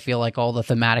books where I feel like all the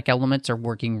thematic elements are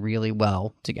working really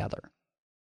well together.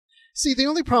 See, the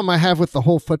only problem I have with the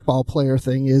whole football player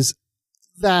thing is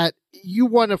that you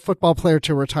want a football player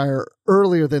to retire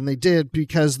earlier than they did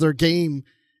because their game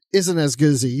isn't as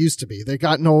good as it used to be. They've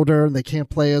gotten older and they can't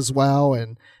play as well,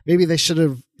 and maybe they should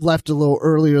have left a little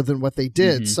earlier than what they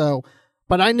did. So,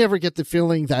 but I never get the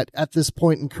feeling that at this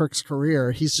point in Kirk's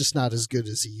career, he's just not as good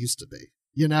as he used to be.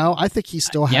 You know, I think he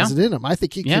still has it in him. I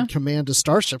think he could command a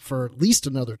starship for at least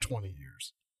another 20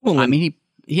 years. Well, I mean,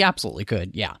 he absolutely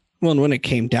could. Yeah. Well, and when it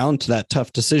came down to that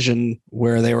tough decision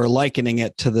where they were likening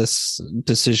it to this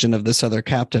decision of this other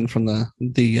captain from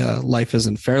the Life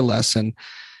Isn't Fair lesson,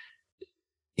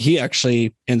 he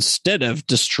actually, instead of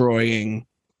destroying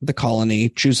the colony,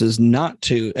 chooses not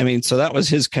to. I mean, so that was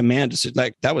his command.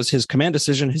 Like that was his command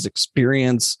decision, his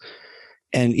experience,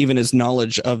 and even his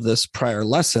knowledge of this prior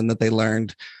lesson that they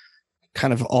learned,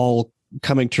 kind of all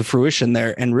coming to fruition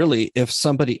there. And really, if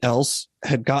somebody else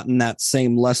had gotten that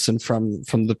same lesson from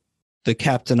the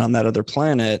captain on that other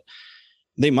planet,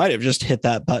 they might have just hit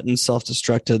that button,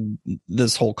 self-destructed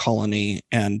this whole colony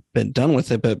and been done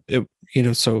with it. But it, you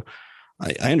know, so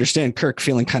I understand Kirk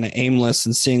feeling kind of aimless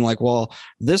and seeing like, well,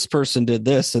 this person did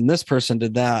this and this person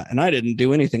did that, and I didn't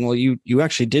do anything. Well, you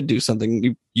actually did do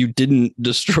something. You didn't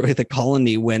destroy the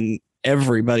colony when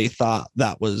everybody thought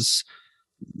that was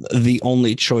the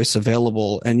only choice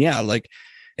available. And yeah, like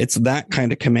it's that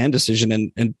kind of command decision.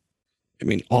 And I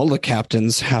mean, all the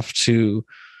captains have to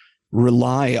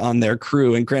rely on their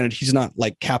crew. And granted, he's not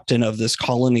like captain of this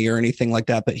colony or anything like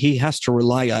that, but he has to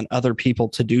rely on other people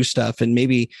to do stuff. And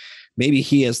maybe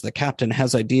he as the captain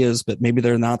has ideas, but maybe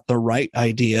they're not the right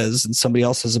ideas and somebody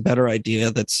else has a better idea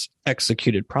that's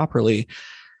executed properly.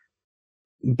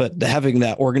 But having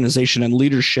that organization and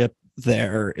leadership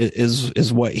there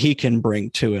is what he can bring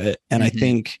to it. And I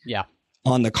think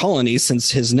on the colony,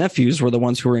 since his nephews were the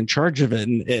ones who were in charge of it,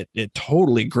 and it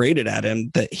totally grated at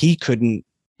him that he couldn't,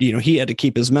 you know, he had to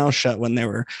keep his mouth shut when they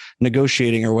were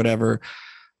negotiating or whatever.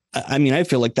 I mean, I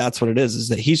feel like that's what it is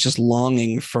that he's just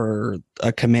longing for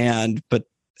a command,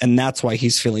 and that's why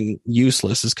he's feeling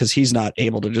useless, is because he's not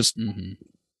able to just,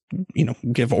 you know,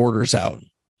 give orders out.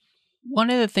 One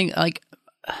of the things, like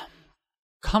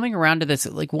coming around to this,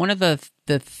 like one of the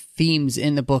themes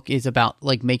in the book is about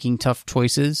like making tough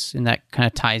choices. And that kind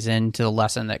of ties into the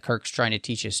lesson that Kirk's trying to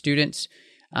teach his students,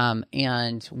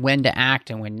 and when to act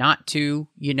and when not to,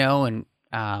 you know,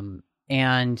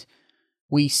 and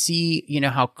we see, you know,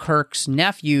 how Kirk's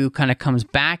nephew kind of comes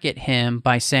back at him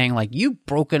by saying like, you've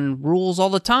broken rules all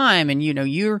the time. And, you know,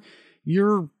 you're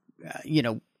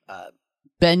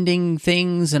bending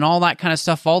things and all that kind of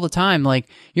stuff all the time. Like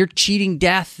you're cheating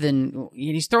death, and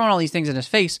he's throwing all these things in his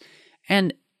face.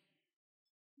 And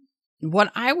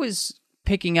what I was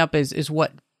picking up is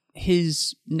what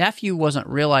his nephew wasn't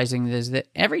realizing is that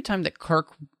every time that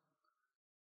Kirk,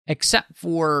 except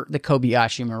for the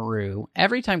Kobayashi Maru,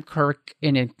 every time Kirk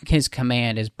in his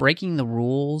command is breaking the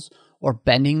rules or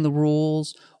bending the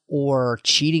rules or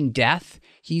cheating death,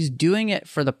 he's doing it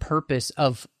for the purpose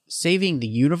of saving the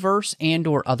universe and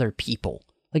or other people.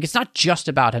 Like it's not just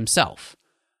about himself.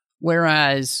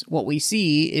 Whereas what we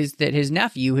see is that his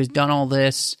nephew has done all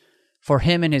this for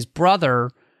him and his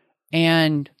brother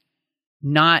and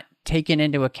not taken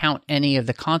into account any of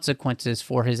the consequences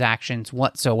for his actions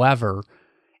whatsoever.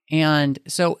 And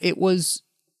so it was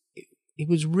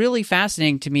really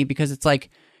fascinating to me because it's like,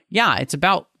 yeah, it's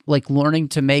about like learning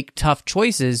to make tough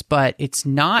choices, but it's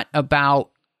not about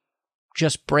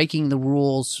just breaking the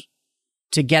rules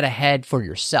to get ahead for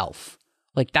yourself.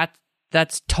 Like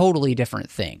that's totally different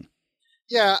thing.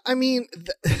 Yeah, I mean,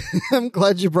 I'm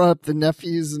glad you brought up the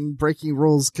nephews and breaking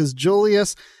rules, because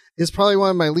Julius is probably one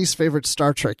of my least favorite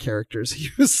Star Trek characters. He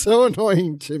was so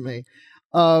annoying to me.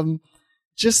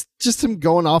 Just him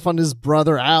going off on his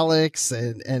brother Alex,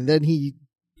 and then he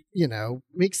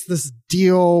makes this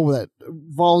deal that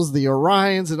involves the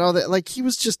Orions and all that. Like, he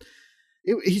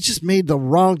just made the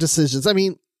wrong decisions. I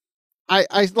mean,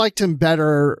 I liked him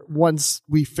better once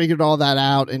we figured all that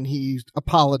out and he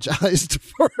apologized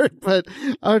for it. But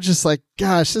I was just like,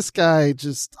 gosh, this guy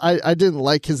I didn't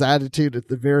like his attitude at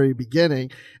the very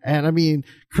beginning. And I mean,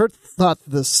 Kurt thought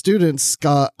the student,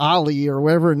 Ali or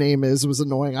whatever her name is, was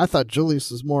annoying. I thought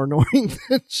Julius was more annoying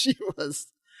than she was.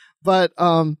 But,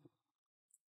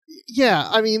 yeah,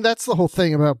 I mean, that's the whole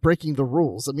thing about breaking the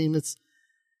rules. I mean, it's,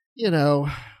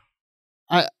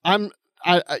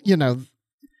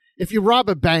 if you rob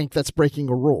a bank, that's breaking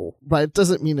a rule, but it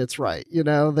doesn't mean it's right.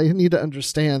 They need to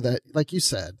understand that, like you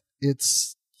said,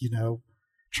 it's,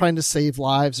 trying to save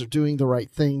lives or doing the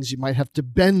right things. You might have to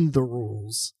bend the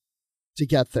rules to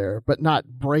get there, but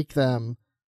not break them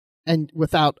and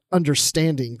without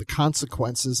understanding the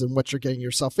consequences and what you're getting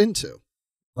yourself into,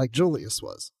 like Julius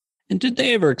was. And did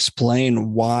they ever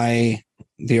explain why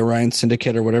the Orion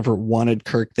Syndicate or whatever wanted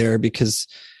Kirk there? Because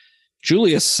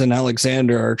Julius and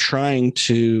Alexander are trying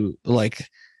to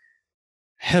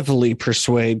heavily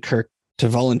persuade Kirk to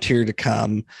volunteer to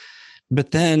come,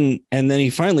 and then he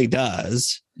finally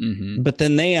does. Mm-hmm. But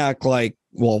then they act like,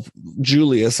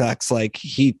 Julius acts like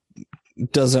he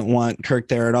doesn't want Kirk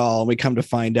there at all. And we come to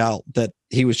find out that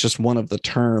he was just one of the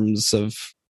terms of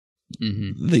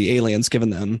the aliens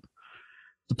given them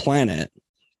the planet.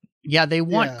 Yeah, they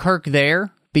want Kirk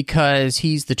there because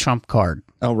he's the trump card.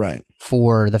 Oh, right.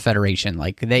 For the Federation.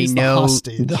 He's know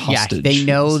the hostage. Yeah, they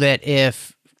know that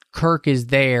if Kirk is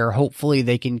there, hopefully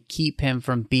they can keep him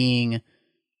from being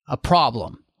a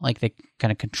problem. They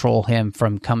kind of control him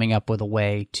from coming up with a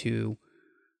way to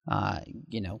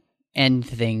end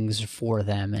things for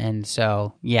them. And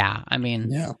so, yeah, I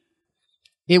mean,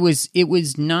 it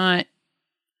was not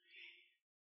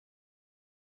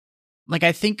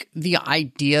I think the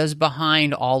ideas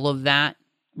behind all of that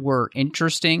were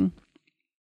interesting,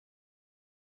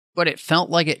 but it felt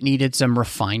like it needed some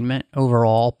refinement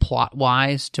overall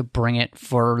plot-wise to bring it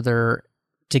further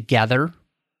together.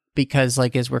 Because,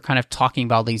 as we're kind of talking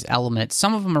about these elements,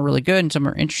 some of them are really good and some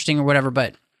are interesting or whatever,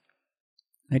 but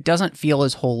it doesn't feel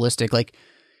as holistic.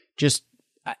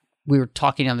 We were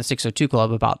talking on the 602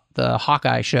 Club about the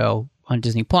Hawkeye show on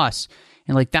Disney Plus,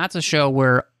 and that's a show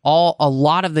where a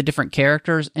lot of the different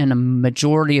characters and a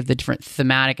majority of the different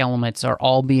thematic elements are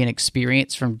all being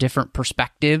experienced from different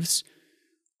perspectives,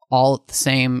 all at the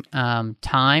same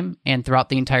time and throughout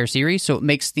the entire series. So it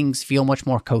makes things feel much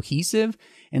more cohesive.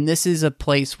 And this is a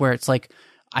place where it's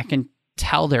I can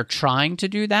tell they're trying to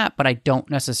do that, but I don't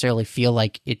necessarily feel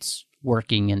like it's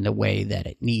working in the way that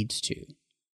it needs to.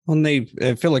 Well,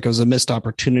 I feel like it was a missed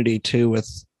opportunity too with,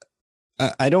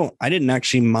 I didn't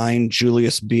actually mind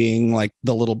Julius being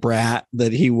the little brat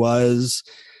that he was.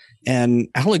 And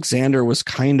Alexander was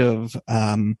kind of,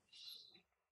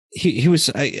 he was,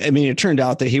 I mean, it turned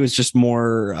out that he was just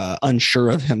more unsure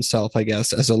of himself, I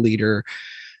guess, as a leader.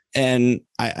 And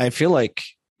I feel like,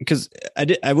 because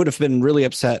I would have been really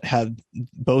upset had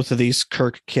both of these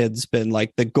Kirk kids been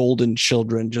the golden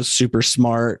children, just super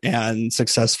smart and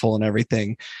successful and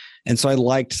everything. And so I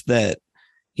liked that,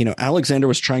 Alexander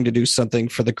was trying to do something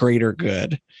for the greater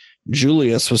good.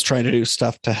 Julius was trying to do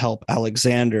stuff to help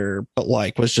Alexander, but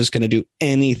was just going to do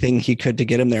anything he could to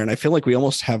get him there. And I feel like we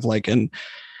almost have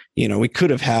we could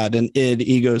have had an id,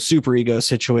 ego, super ego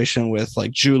situation with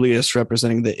Julius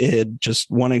representing the id,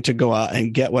 just wanting to go out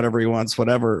and get whatever he wants,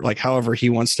 however he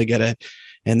wants to get it.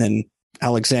 And then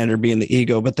Alexander being the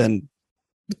ego, but then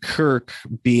Kirk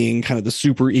being kind of the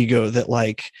super ego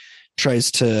that tries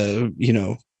to,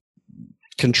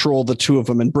 control the two of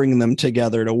them and bring them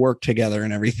together to work together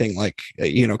and everything,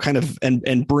 kind of,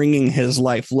 and bringing his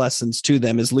life lessons to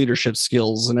them, his leadership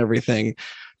skills and everything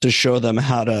to show them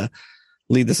how to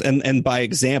lead this and by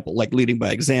example, leading by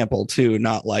example too,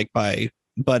 not by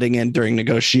butting in during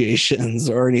negotiations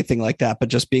or anything like that, but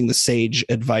just being the sage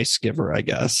advice giver, I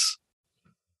guess.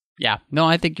 Yeah, no,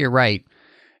 I think you're right.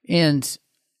 And,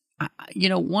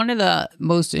 one of the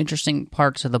most interesting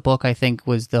parts of the book, I think,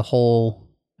 was the whole,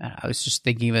 I was just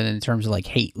thinking of it in terms of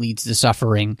hate leads to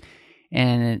suffering,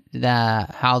 and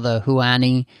how the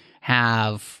Huani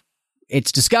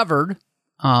it's discovered,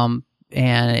 and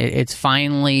it's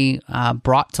finally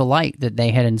brought to light that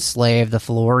they had enslaved the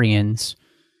Florians,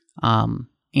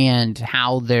 and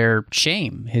how their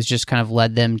shame has just kind of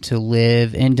led them to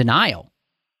live in denial.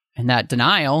 And that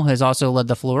denial has also led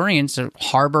the Florians to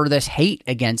harbor this hate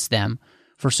against them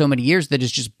for so many years that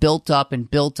has just built up and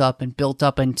built up and built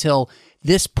up until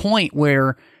this point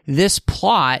where this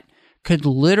plot could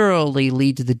literally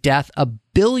lead to the death of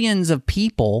billions of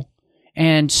people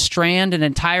and strand an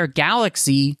entire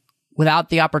galaxy without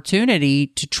the opportunity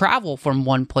to travel from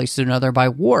one place to another by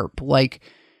warp. Like,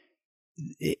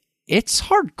 it's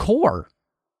hardcore.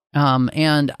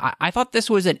 And I thought this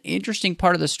was an interesting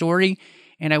part of the story,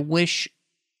 and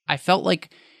I felt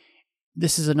like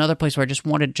this is another place where I just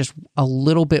wanted just a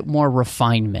little bit more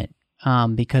refinement.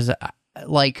 Because,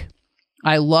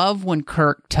 I love when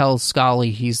Kirk tells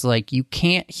Scully, he's like, you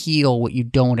can't heal what you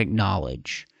don't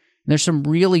acknowledge. There's some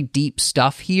really deep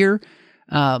stuff here,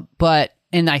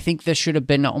 and I think this should have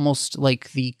been almost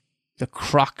like the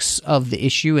crux of the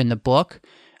issue in the book,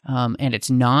 and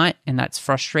it's not, and that's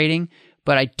frustrating.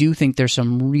 But I do think there's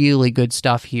some really good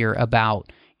stuff here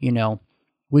about,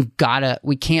 we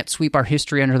can't sweep our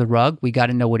history under the rug. We got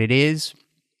to know what it is,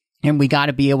 and we got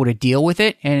to be able to deal with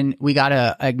it, and we got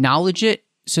to acknowledge it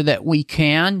so that we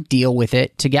can deal with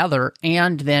it together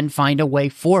and then find a way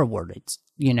forward.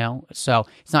 So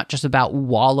it's not just about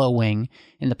wallowing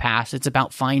in the past. It's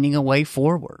about finding a way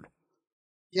forward.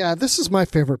 Yeah, this is my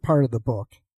favorite part of the book.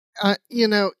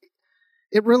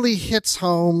 It really hits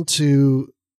home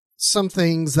to some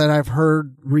things that I've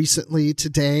heard recently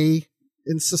today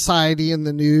in society and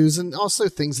the news, and also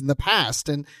things in the past.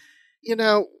 And,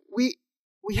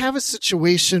 we have a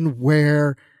situation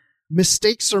where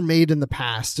mistakes are made in the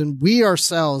past, and we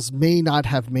ourselves may not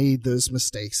have made those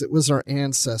mistakes. It was our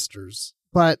ancestors.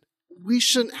 But we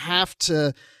shouldn't have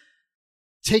to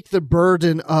take the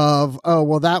burden of, oh,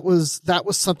 well, that was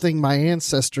something my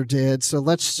ancestor did, so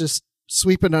let's just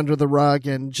sweep it under the rug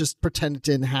and just pretend it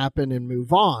didn't happen and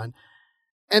move on.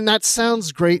 And that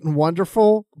sounds great and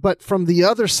wonderful, but from the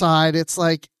other side, it's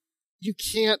like, you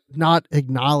can't not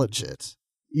acknowledge it.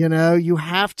 You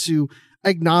have to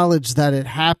acknowledge that it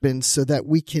happened so that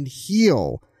we can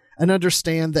heal and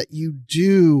understand that you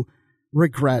do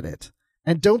regret it.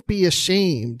 And don't be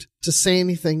ashamed to say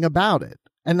anything about it.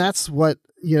 And that's what,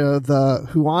 the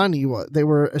Huani, they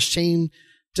were ashamed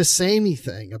to say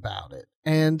anything about it.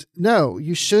 And no,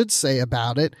 you should say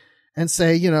about it and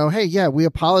say, hey, yeah, we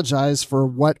apologize for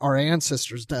what our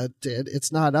ancestors did.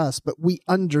 It's not us, but we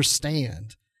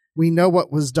understand. We know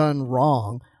what was done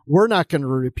wrong. We're not going to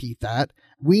repeat that.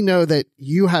 We know that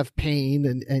you have pain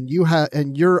and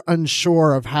you're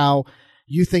unsure of how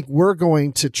you think we're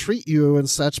going to treat you and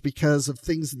such because of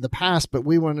things in the past, but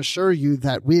we want to assure you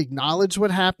that we acknowledge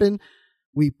what happened.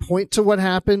 We point to what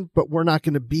happened, but we're not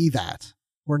going to be that.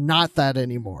 We're not that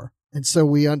anymore. And so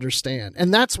we understand.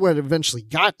 And that's what it eventually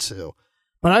got to.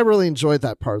 But I really enjoyed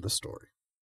that part of the story.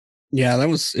 Yeah, it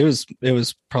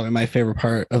was probably my favorite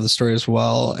part of the story as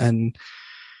well. And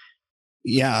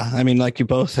yeah, I mean, like you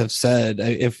both have said,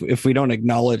 if we don't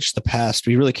acknowledge the past,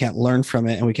 we really can't learn from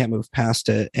it, and we can't move past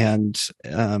it. And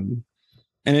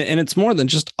it's more than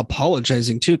just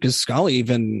apologizing too, because Scully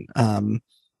even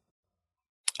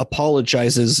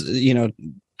apologizes,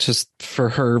 just for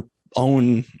her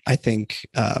own, I think,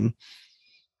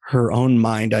 her own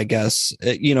mind, I guess,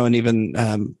 and even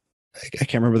I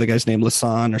can't remember the guy's name,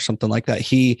 Lasan or something like that.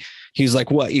 He's like,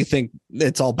 what, you think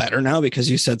it's all better now because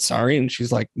you said sorry? And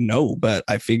she's like, no, but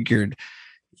I figured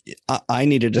I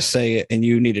needed to say it and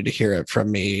you needed to hear it from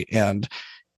me. And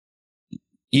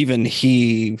even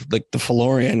he, like the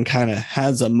Fallorian, kind of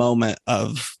has a moment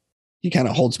of, he kind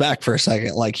of holds back for a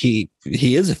second. Like he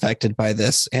is affected by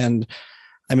this. And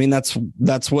I mean, that's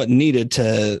what needed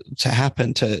to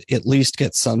happen to at least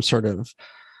get some sort of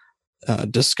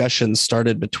discussion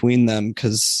started between them,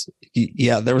 because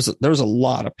there was a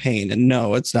lot of pain. And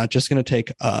no, it's not just going to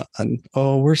take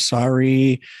oh, we're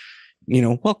sorry,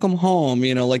 welcome home,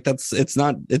 like it's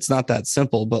not that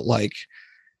simple, but like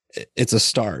it's a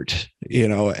start,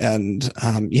 and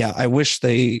I wish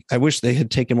they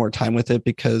had taken more time with it,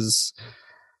 because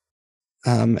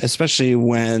especially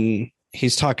when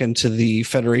he's talking to the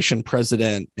Federation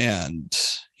president and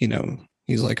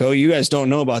he's like, oh, you guys don't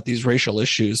know about these racial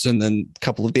issues. And then a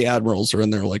couple of the admirals are in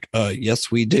there like,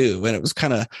 yes, we do. And it was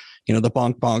kind of, the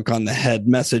bonk bonk on the head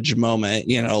message moment,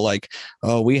 like,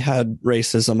 oh, we had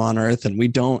racism on Earth and we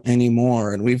don't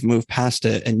anymore. And we've moved past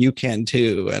it and you can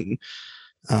too.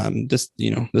 And this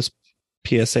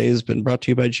PSA has been brought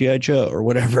to you by G.I. Joe or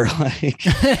whatever. Like,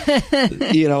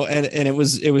 and it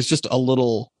was just a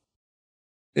little,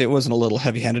 it wasn't a little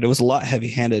heavy-handed. It was a lot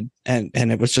heavy-handed. And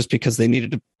it was just because they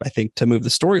needed to, I think, to move the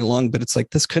story along. But it's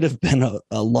like, this could have been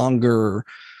a longer,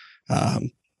 a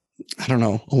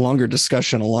longer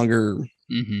discussion, a longer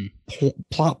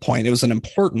plot point. It was an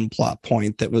important plot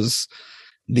point that was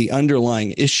the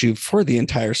underlying issue for the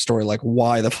entire story, like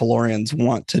why the Fallorians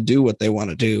want to do what they want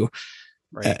to do.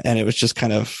 Right. And it was just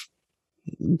kind of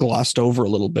glossed over a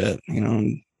little bit,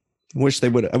 and I wish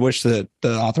that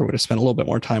the author would have spent a little bit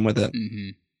more time with it. Mm-hmm.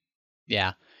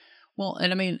 Yeah. Well,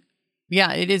 and I mean,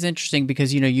 Yeah, it is interesting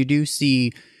because, you do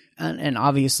see, and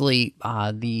obviously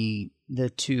the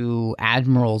two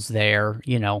admirals there,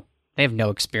 they have no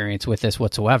experience with this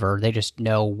whatsoever. They just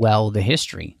know well the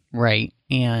history, right?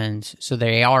 And so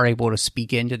they are able to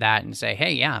speak into that and say,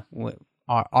 hey, yeah,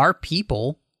 our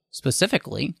people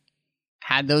specifically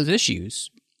had those issues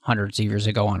hundreds of years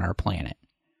ago on our planet.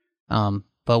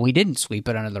 But we didn't sweep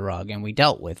it under the rug and we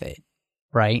dealt with it,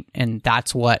 right? And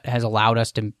that's what has allowed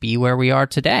us to be where we are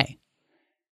today.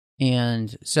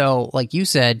 And so, like you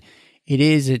said,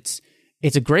 it's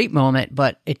a great moment,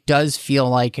 but it does feel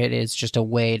like it is just a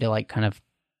way to like kind of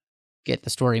get the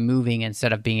story moving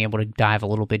instead of being able to dive a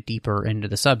little bit deeper into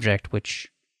the subject, which,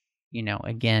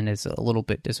 again, is a little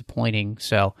bit disappointing.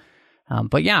 So,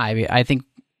 but yeah, I think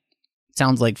it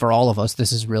sounds like for all of us,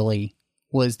 this is really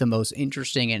was the most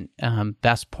interesting and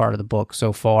best part of the book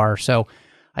so far. So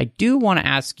I do want to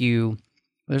ask you,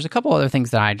 there's a couple other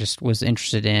things that I just was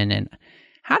interested in, and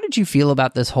how did you feel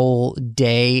about this whole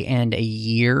day and a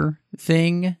year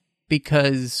thing?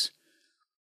 Because,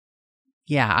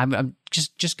 yeah, I'm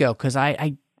just go, because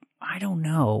I don't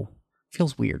know.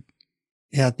 Feels weird.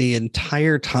 Yeah, the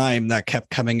entire time that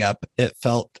kept coming up, it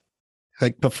felt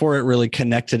like before it really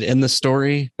connected in the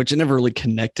story, which it never really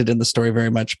connected in the story very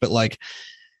much, but like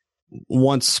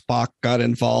once Spock got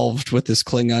involved with this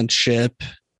Klingon ship,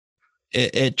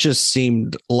 it just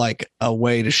seemed like a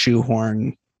way to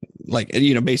shoehorn, like,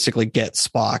 basically get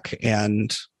Spock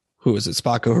and who is it?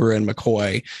 Spock, Uhura, and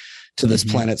McCoy to this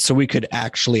planet so we could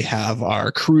actually have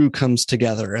our crew comes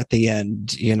together at the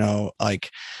end, like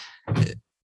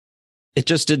it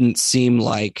just didn't seem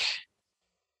like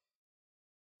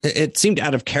it seemed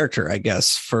out of character, I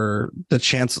guess, for the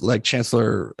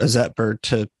Chancellor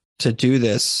Zetberg to do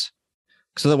this.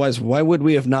 Because otherwise, why would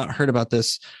we have not heard about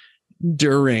this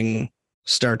during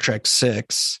Star Trek VI?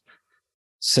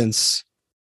 Since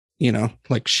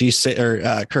like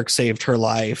Kirk saved her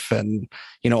life, and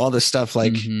all this stuff.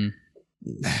 Like,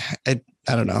 I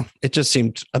don't know. It just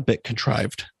seemed a bit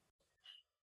contrived.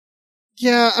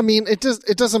 Yeah, I mean, it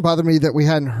doesn't bother me that we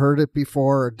hadn't heard it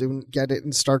before or didn't get it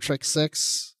in Star Trek VI.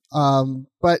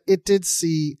 But it did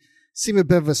seem a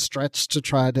bit of a stretch to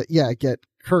try to get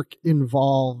Kirk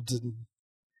involved. And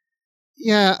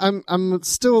yeah, I'm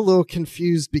still a little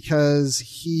confused because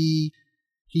he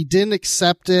didn't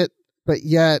accept it, but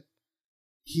yet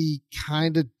he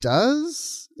kind of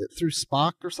does it through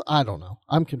Spock or something. I don't know.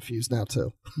 I'm confused now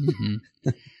too.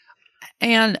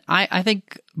 And I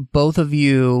think both of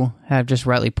you have just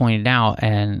rightly pointed out,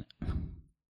 and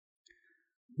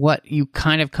what you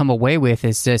kind of come away with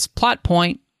is this plot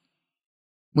point.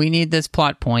 We need this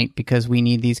plot point because we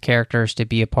need these characters to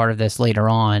be a part of this later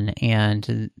on,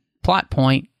 and plot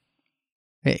point,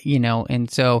 and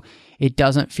so it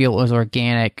doesn't feel as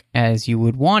organic as you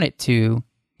would want it to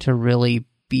really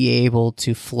be able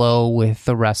to flow with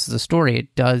the rest of the story.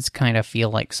 It does kind of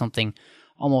feel like something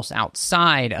almost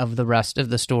outside of the rest of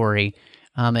the story,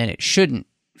 and it shouldn't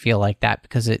feel like that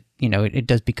because it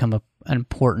does become an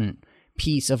important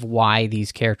piece of why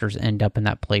these characters end up in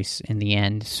that place in the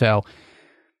end. So,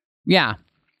 yeah,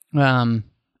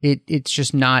 it's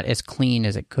just not as clean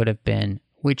as it could have been.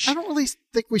 Which I don't really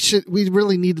think we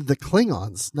really needed the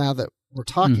Klingons now that we're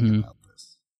talking about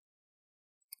this.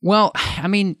 Well, I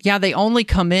mean, yeah, they only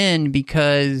come in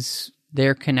because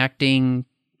they're connecting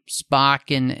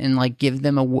Spock and like give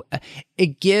them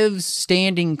it gives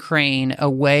Standing Crane a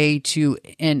way to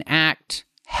enact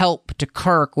help to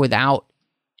Kirk without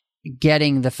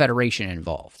getting the Federation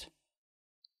involved.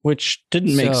 Which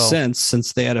didn't make sense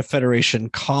since they had a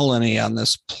Federation colony on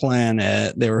this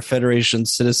planet. They were Federation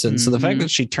citizens. So the fact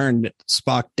that she turned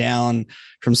Spock down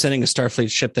from sending a Starfleet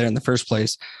ship there in the first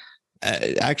place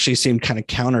actually seemed kind of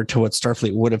counter to what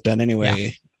Starfleet would have done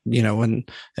anyway. Yeah. When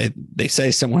they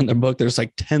say somewhere in their book, there's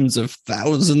like tens of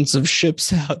thousands of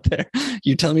ships out there.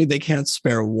 You tell me they can't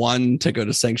spare one to go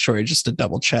to Sanctuary just to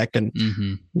double check. And,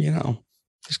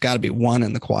 there's got to be one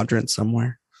in the quadrant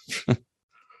somewhere.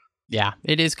 Yeah,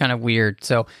 it is kind of weird.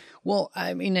 So, well,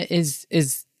 I mean, is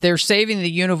they're saving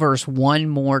the universe one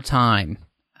more time?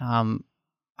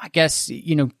 I guess,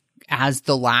 as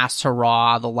the last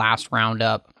hurrah, the last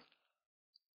roundup.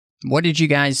 What did you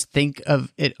guys think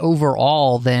of it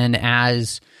overall then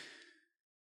as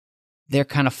their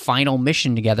kind of final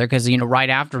mission together? Because, right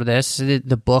after this,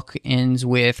 the book ends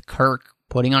with Kirk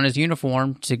putting on his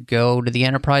uniform to go to the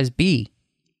Enterprise B.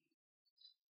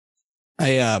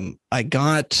 I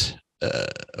got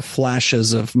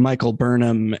flashes of Michael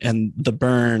Burnham and the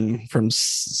Burn from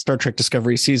Star Trek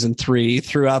Discovery Season 3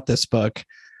 throughout this book.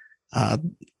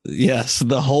 Yes,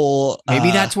 the whole maybe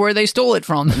that's where they stole it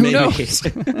from. Who knows?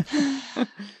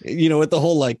 With the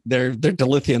whole like their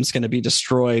dilithium's going to be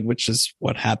destroyed, which is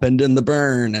what happened in the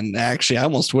burn. And actually, I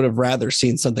almost would have rather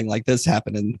seen something like this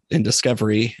happen in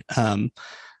Discovery.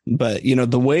 But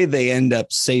the way they end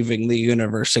up saving the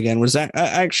universe again was I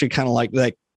actually kind of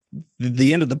like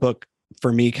the end of the book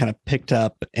for me kind of picked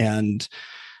up, and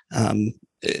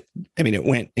it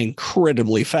went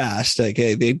incredibly fast. Like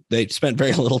they spent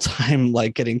very little time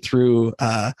like getting through.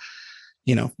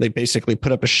 They basically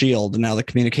put up a shield, and now the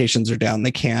communications are down.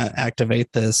 They can't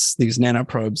activate these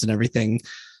nanoprobes and everything.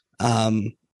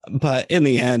 But in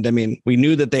the end, we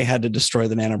knew that they had to destroy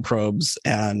the nanoprobes,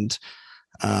 and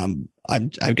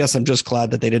I guess I'm just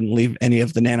glad that they didn't leave any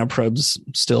of the nanoprobes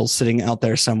still sitting out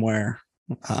there somewhere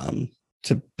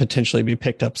to potentially be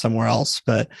picked up somewhere else.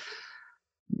 But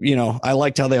I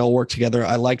liked how they all worked together.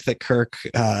 I liked that Kirk,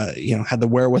 had the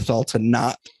wherewithal to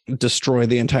not destroy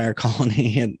the entire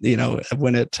colony, and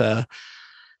when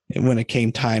it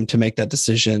came time to make that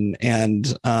decision.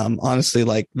 And honestly,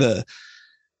 like the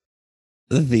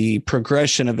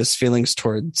progression of his feelings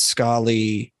toward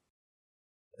Scully,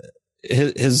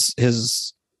 his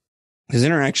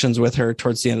interactions with her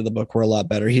towards the end of the book were a lot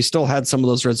better. He still had some of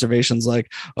those reservations, like,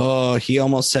 oh, he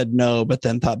almost said no, but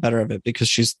then thought better of it because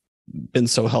she's been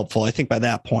so helpful. I think by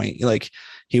that point, like,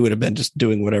 he would have been just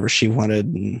doing whatever she wanted,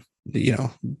 and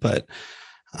but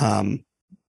I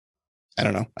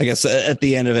don't know. I guess at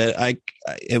the end of it,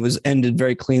 it was ended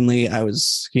very cleanly. I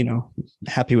was,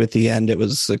 happy with the end. It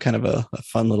was a kind of a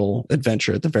fun little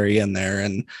adventure at the very end there,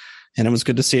 and it was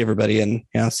good to see everybody, and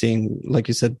seeing, like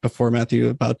you said before, Matthew,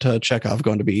 about Chekhov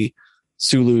going to be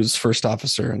Sulu's first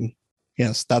officer, and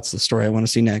yes, that's the story I want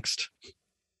to see next.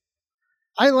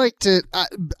 I liked it.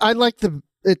 I liked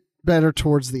it better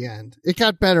towards the end. It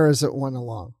got better as it went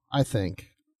along, I think.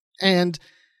 And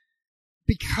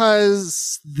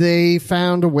because they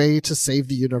found a way to save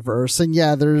the universe. And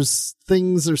there's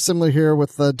things that are similar here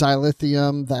with the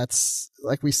dilithium that's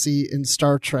like we see in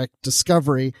Star Trek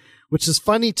Discovery, which is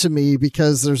funny to me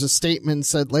because there's a statement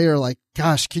said later like,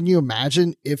 gosh, can you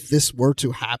imagine if this were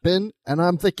to happen? And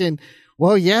I'm thinking,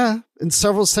 well, yeah, in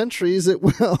several centuries, it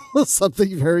will.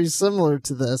 Something very similar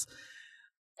to this.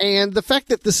 And the fact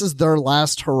that this is their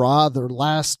last hurrah, their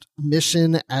last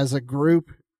mission as a group,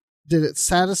 did it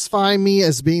satisfy me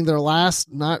as being their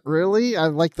last? Not really. I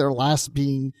like their last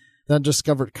being the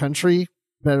Undiscovered Country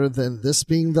better than this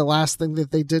being the last thing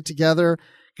that they did together,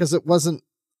 because it wasn't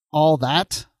all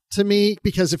that to me.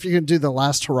 Because if you're going to do the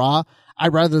last hurrah,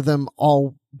 I'd rather them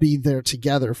all be there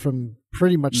together from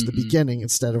pretty much the beginning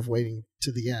instead of waiting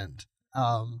to the end.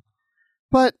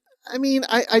 But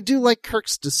I do like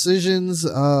Kirk's decisions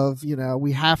of,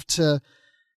 we have to,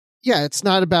 it's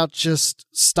not about just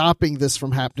stopping this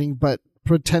from happening, but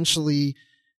potentially,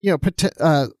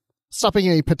 stopping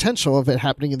any potential of it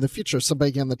happening in the future.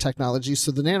 Somebody getting the technology,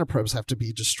 so the nanoprobes have to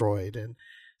be destroyed. And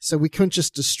so we couldn't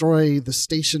just destroy the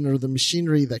station or the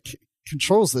machinery that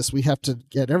controls this. We have to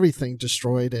get everything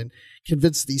destroyed and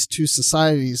convince these two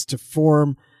societies to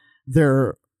form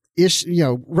their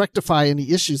rectify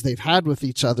any issues they've had with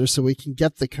each other, so we can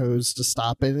get the codes to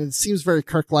stop it. And it seems very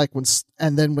Kirk-like when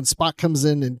Spock comes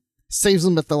in and saves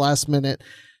them at the last minute,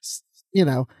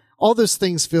 all those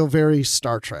things feel very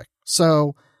Star Trek.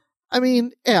 So, I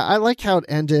like how it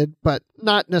ended, but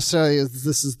not necessarily as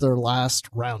this is their last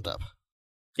roundup.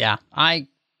 Yeah, I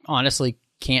honestly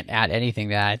can't add anything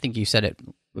to that. I think you said it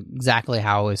exactly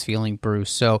how I was feeling,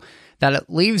 Bruce. So that it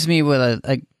leaves me with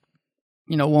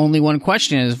only one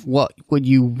question is, what would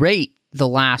you rate the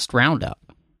last roundup?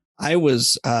 I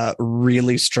was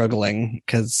really struggling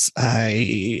because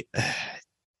Goodreads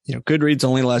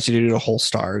only allows you to do whole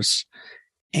stars.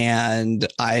 And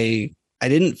I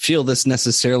didn't feel this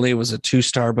necessarily was a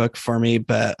 2-star book for me,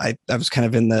 but I was kind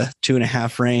of in the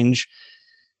 2.5 range.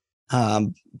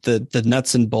 The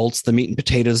nuts and bolts, the meat and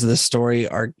potatoes of this story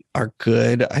are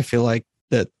good. I feel like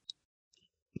that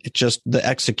the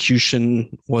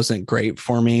execution wasn't great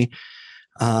for me.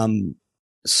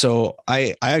 So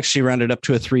I actually rounded up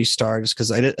to a 3-star just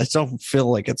because I don't feel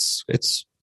like it's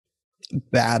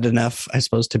bad enough, I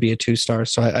suppose, to be a 2-star.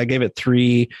 So I gave it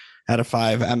 3 out of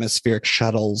 5 atmospheric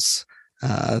shuttles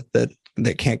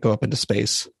that can't go up into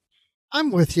space.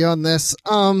 I'm with you on this.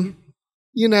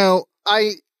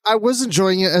 I was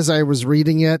enjoying it as I was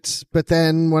reading it, but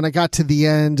then when I got to the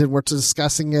end and we're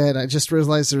discussing it, I just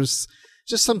realized there's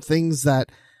just some things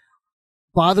that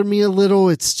bother me a little.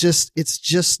 It's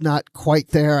just not quite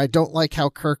there. I don't like how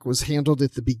Kirk was handled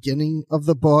at the beginning of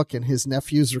the book, and his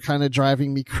nephews were kind of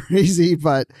driving me crazy,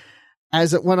 but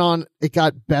as it went on, it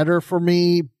got better for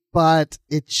me, but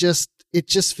it just, it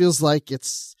just feels like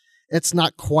it's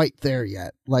not quite there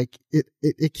yet. Like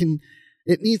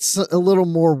it needs a little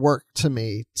more work to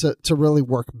me to really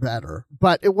work better.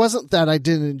 But it wasn't that I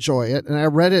didn't enjoy it, and I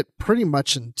read it pretty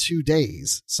much in 2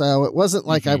 days. So it wasn't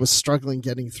like I was struggling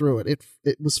getting through it.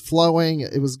 It was flowing,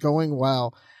 it was going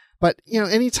well. But,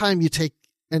 anytime you take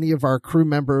any of our crew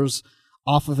members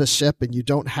off of a ship and you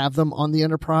don't have them on the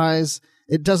Enterprise,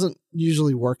 it doesn't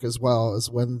usually work as well as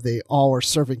when they all are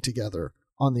serving together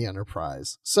on the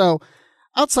Enterprise. So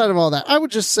outside of all that, I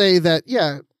would just say that,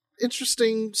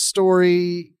 interesting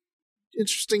story,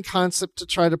 interesting concept to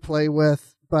try to play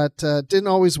with, but didn't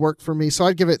always work for me. So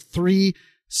I'd give it 3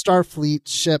 Starfleet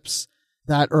ships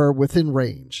that are within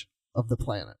range of the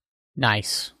planet.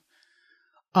 Nice.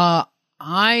 I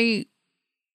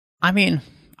mean,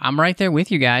 I'm right there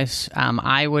with you guys.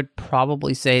 I would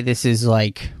probably say this is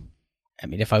like,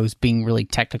 if I was being really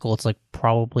technical, it's like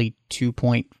probably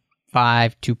 2.5,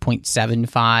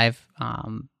 2.75.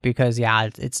 Because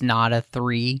it's not a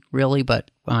 3 really, but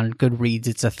on Goodreads,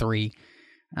 it's a 3.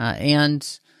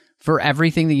 And for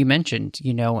everything that you mentioned,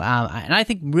 and I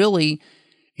think really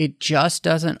it just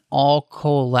doesn't all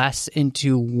coalesce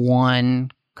into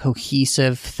one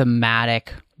cohesive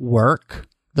thematic work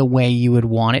the way you would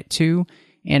want it to.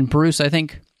 And Bruce, I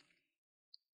think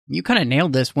you kind of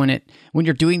nailed this when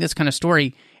you're doing this kind of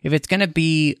story. If it's going to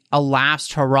be a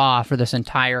last hurrah for this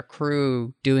entire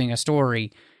crew doing a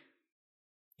story,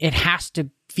 it has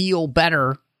to feel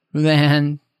better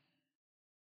than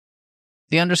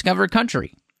the Undiscovered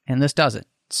Country, and this doesn't.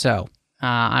 So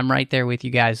I'm right there with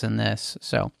you guys in this.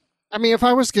 So if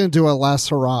I was going to do a last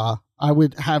hurrah, I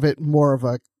would have it more of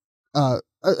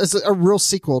as a real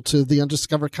sequel to the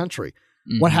Undiscovered Country.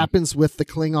 Mm-hmm. What happens with the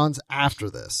Klingons after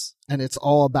this? And it's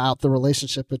all about the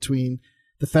relationship between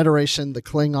the Federation, the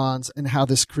Klingons, and how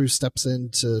this crew steps in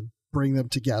to bring them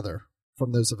together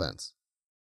from those events.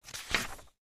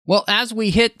 Well, as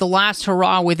we hit the last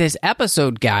hurrah with this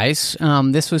episode, guys,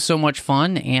 this was so much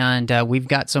fun, and we've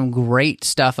got some great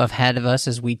stuff ahead of us,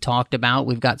 as we talked about.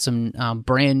 We've got some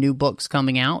brand new books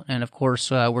coming out, and of course,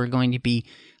 we're going to be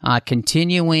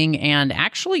continuing, and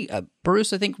actually,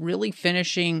 Bruce, I think really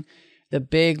finishing the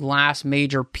big last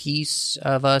major piece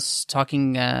of us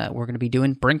talking. We're going to be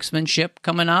doing Brinksmanship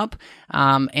coming up,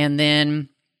 and then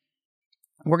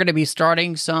we're going to be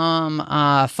starting some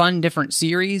fun different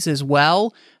series as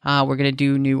well. We're going to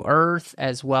do New Earth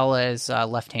as well as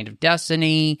Left Hand of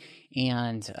Destiny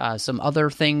and some other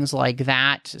things like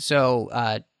that. So,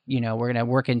 we're going to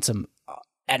work in some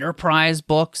Enterprise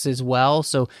books as well.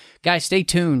 So, guys, stay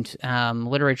tuned.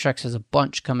 Literary Treks has a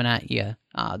bunch coming at you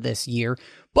this year.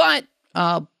 But,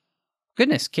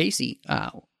 goodness, Casey,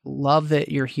 love that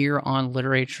you're here on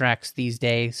Literary Treks these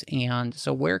days. And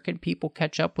so where can people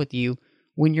catch up with you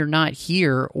when you're not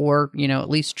here, or, at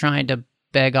least trying to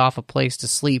beg off a place to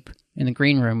sleep in the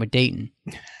green room with Dayton?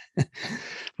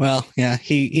 Well, yeah,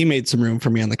 he made some room for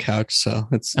me on the couch, so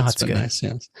it's been good. Nice.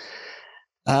 Yes.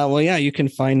 You can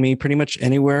find me pretty much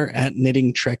anywhere at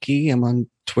Knitting Trekkie. I'm on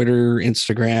Twitter,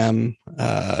 Instagram,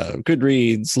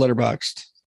 Goodreads, Letterboxd.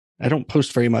 I don't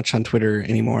post very much on Twitter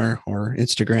anymore or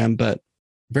Instagram, but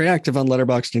very active on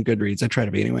Letterboxd and Goodreads. I try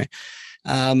to be anyway.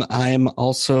 I'm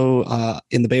also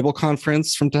in the Babel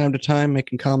conference from time to time,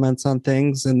 making comments on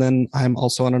things. And then I'm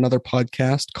also on another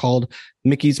podcast called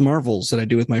Mickey's Marvels that I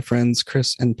do with my friends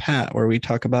Chris and Pat, where we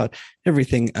talk about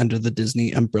everything under the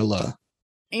Disney umbrella.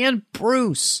 And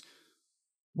Bruce,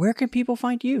 where can people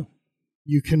find you?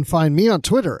 You can find me on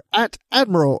Twitter at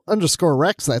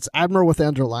Admiral_Rex. That's Admiral with the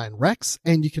underline Rex.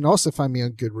 And you can also find me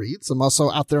on Goodreads. I'm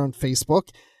also out there on Facebook.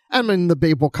 I'm in the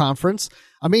Babel conference.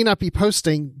 I may not be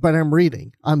posting, but I'm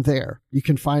reading. I'm there. You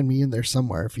can find me in there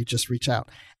somewhere if you just reach out.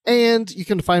 And you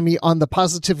can find me on the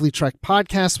Positively Trek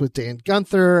podcast with Dan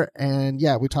Gunther. And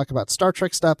we talk about Star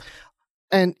Trek stuff.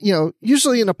 And,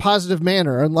 usually in a positive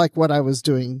manner, unlike what I was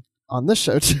doing on this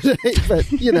show today. But,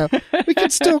 we can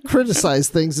still criticize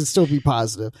things and still be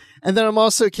positive. And then I'm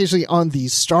also occasionally on the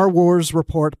Star Wars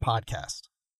Report podcast.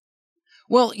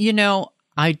 Well,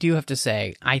 I do have to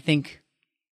say, I think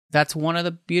that's one of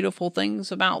the beautiful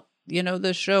things about,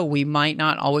 this show. We might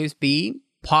not always be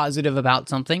positive about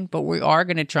something, but we are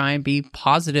going to try and be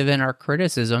positive in our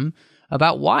criticism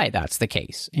about why that's the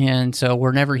case. And so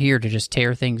we're never here to just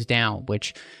tear things down,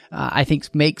 which I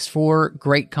think makes for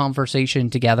great conversation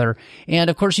together. And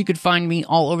of course, you could find me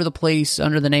all over the place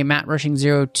under the name Matt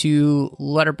Rushing02,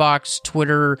 Letterboxd,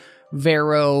 Twitter,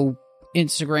 Vero,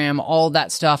 Instagram, all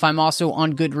that stuff. I'm also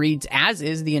on Goodreads, as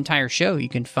is the entire show. You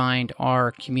can find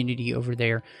our community over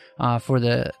there for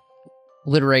the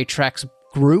Literary Treks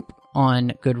group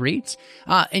on Goodreads.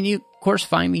 And you course,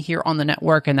 find me here on the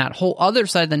network and that whole other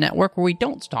side of the network where we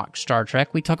don't talk Star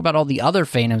Trek. We talk about all the other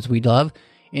fandoms we love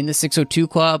in the 602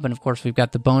 Club. And of course, we've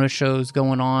got the bonus shows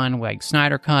going on, like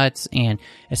Snyder Cuts and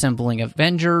Assembling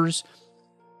Avengers.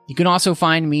 You can also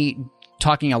find me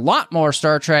talking a lot more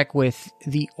Star Trek with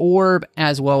The Orb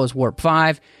as well as Warp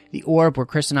 5. The Orb, where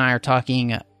Chris and I are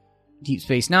talking Deep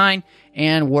Space Nine,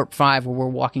 and Warp 5, where we're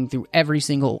walking through every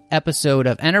single episode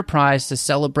of Enterprise to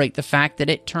celebrate the fact that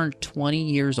it turned 20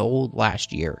 years old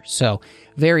last year. So,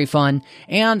 very fun.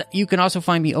 And you can also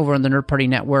find me over on the Nerd Party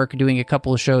Network doing a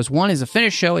couple of shows. One is a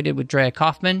finished show I did with Drea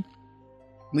Kaufman.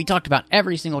 We talked about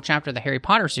every single chapter of the Harry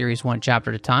Potter series, one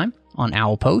chapter at a time, on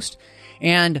Owl Post.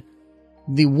 And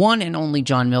the one and only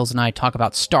John Mills and I talk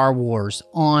about Star Wars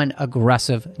on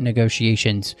Aggressive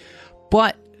Negotiations.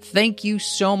 But thank you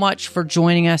so much for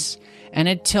joining us, and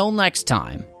until next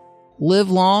time, live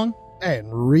long and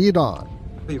read on.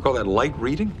 What do you call that, light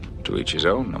reading? To each his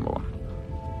own, number one.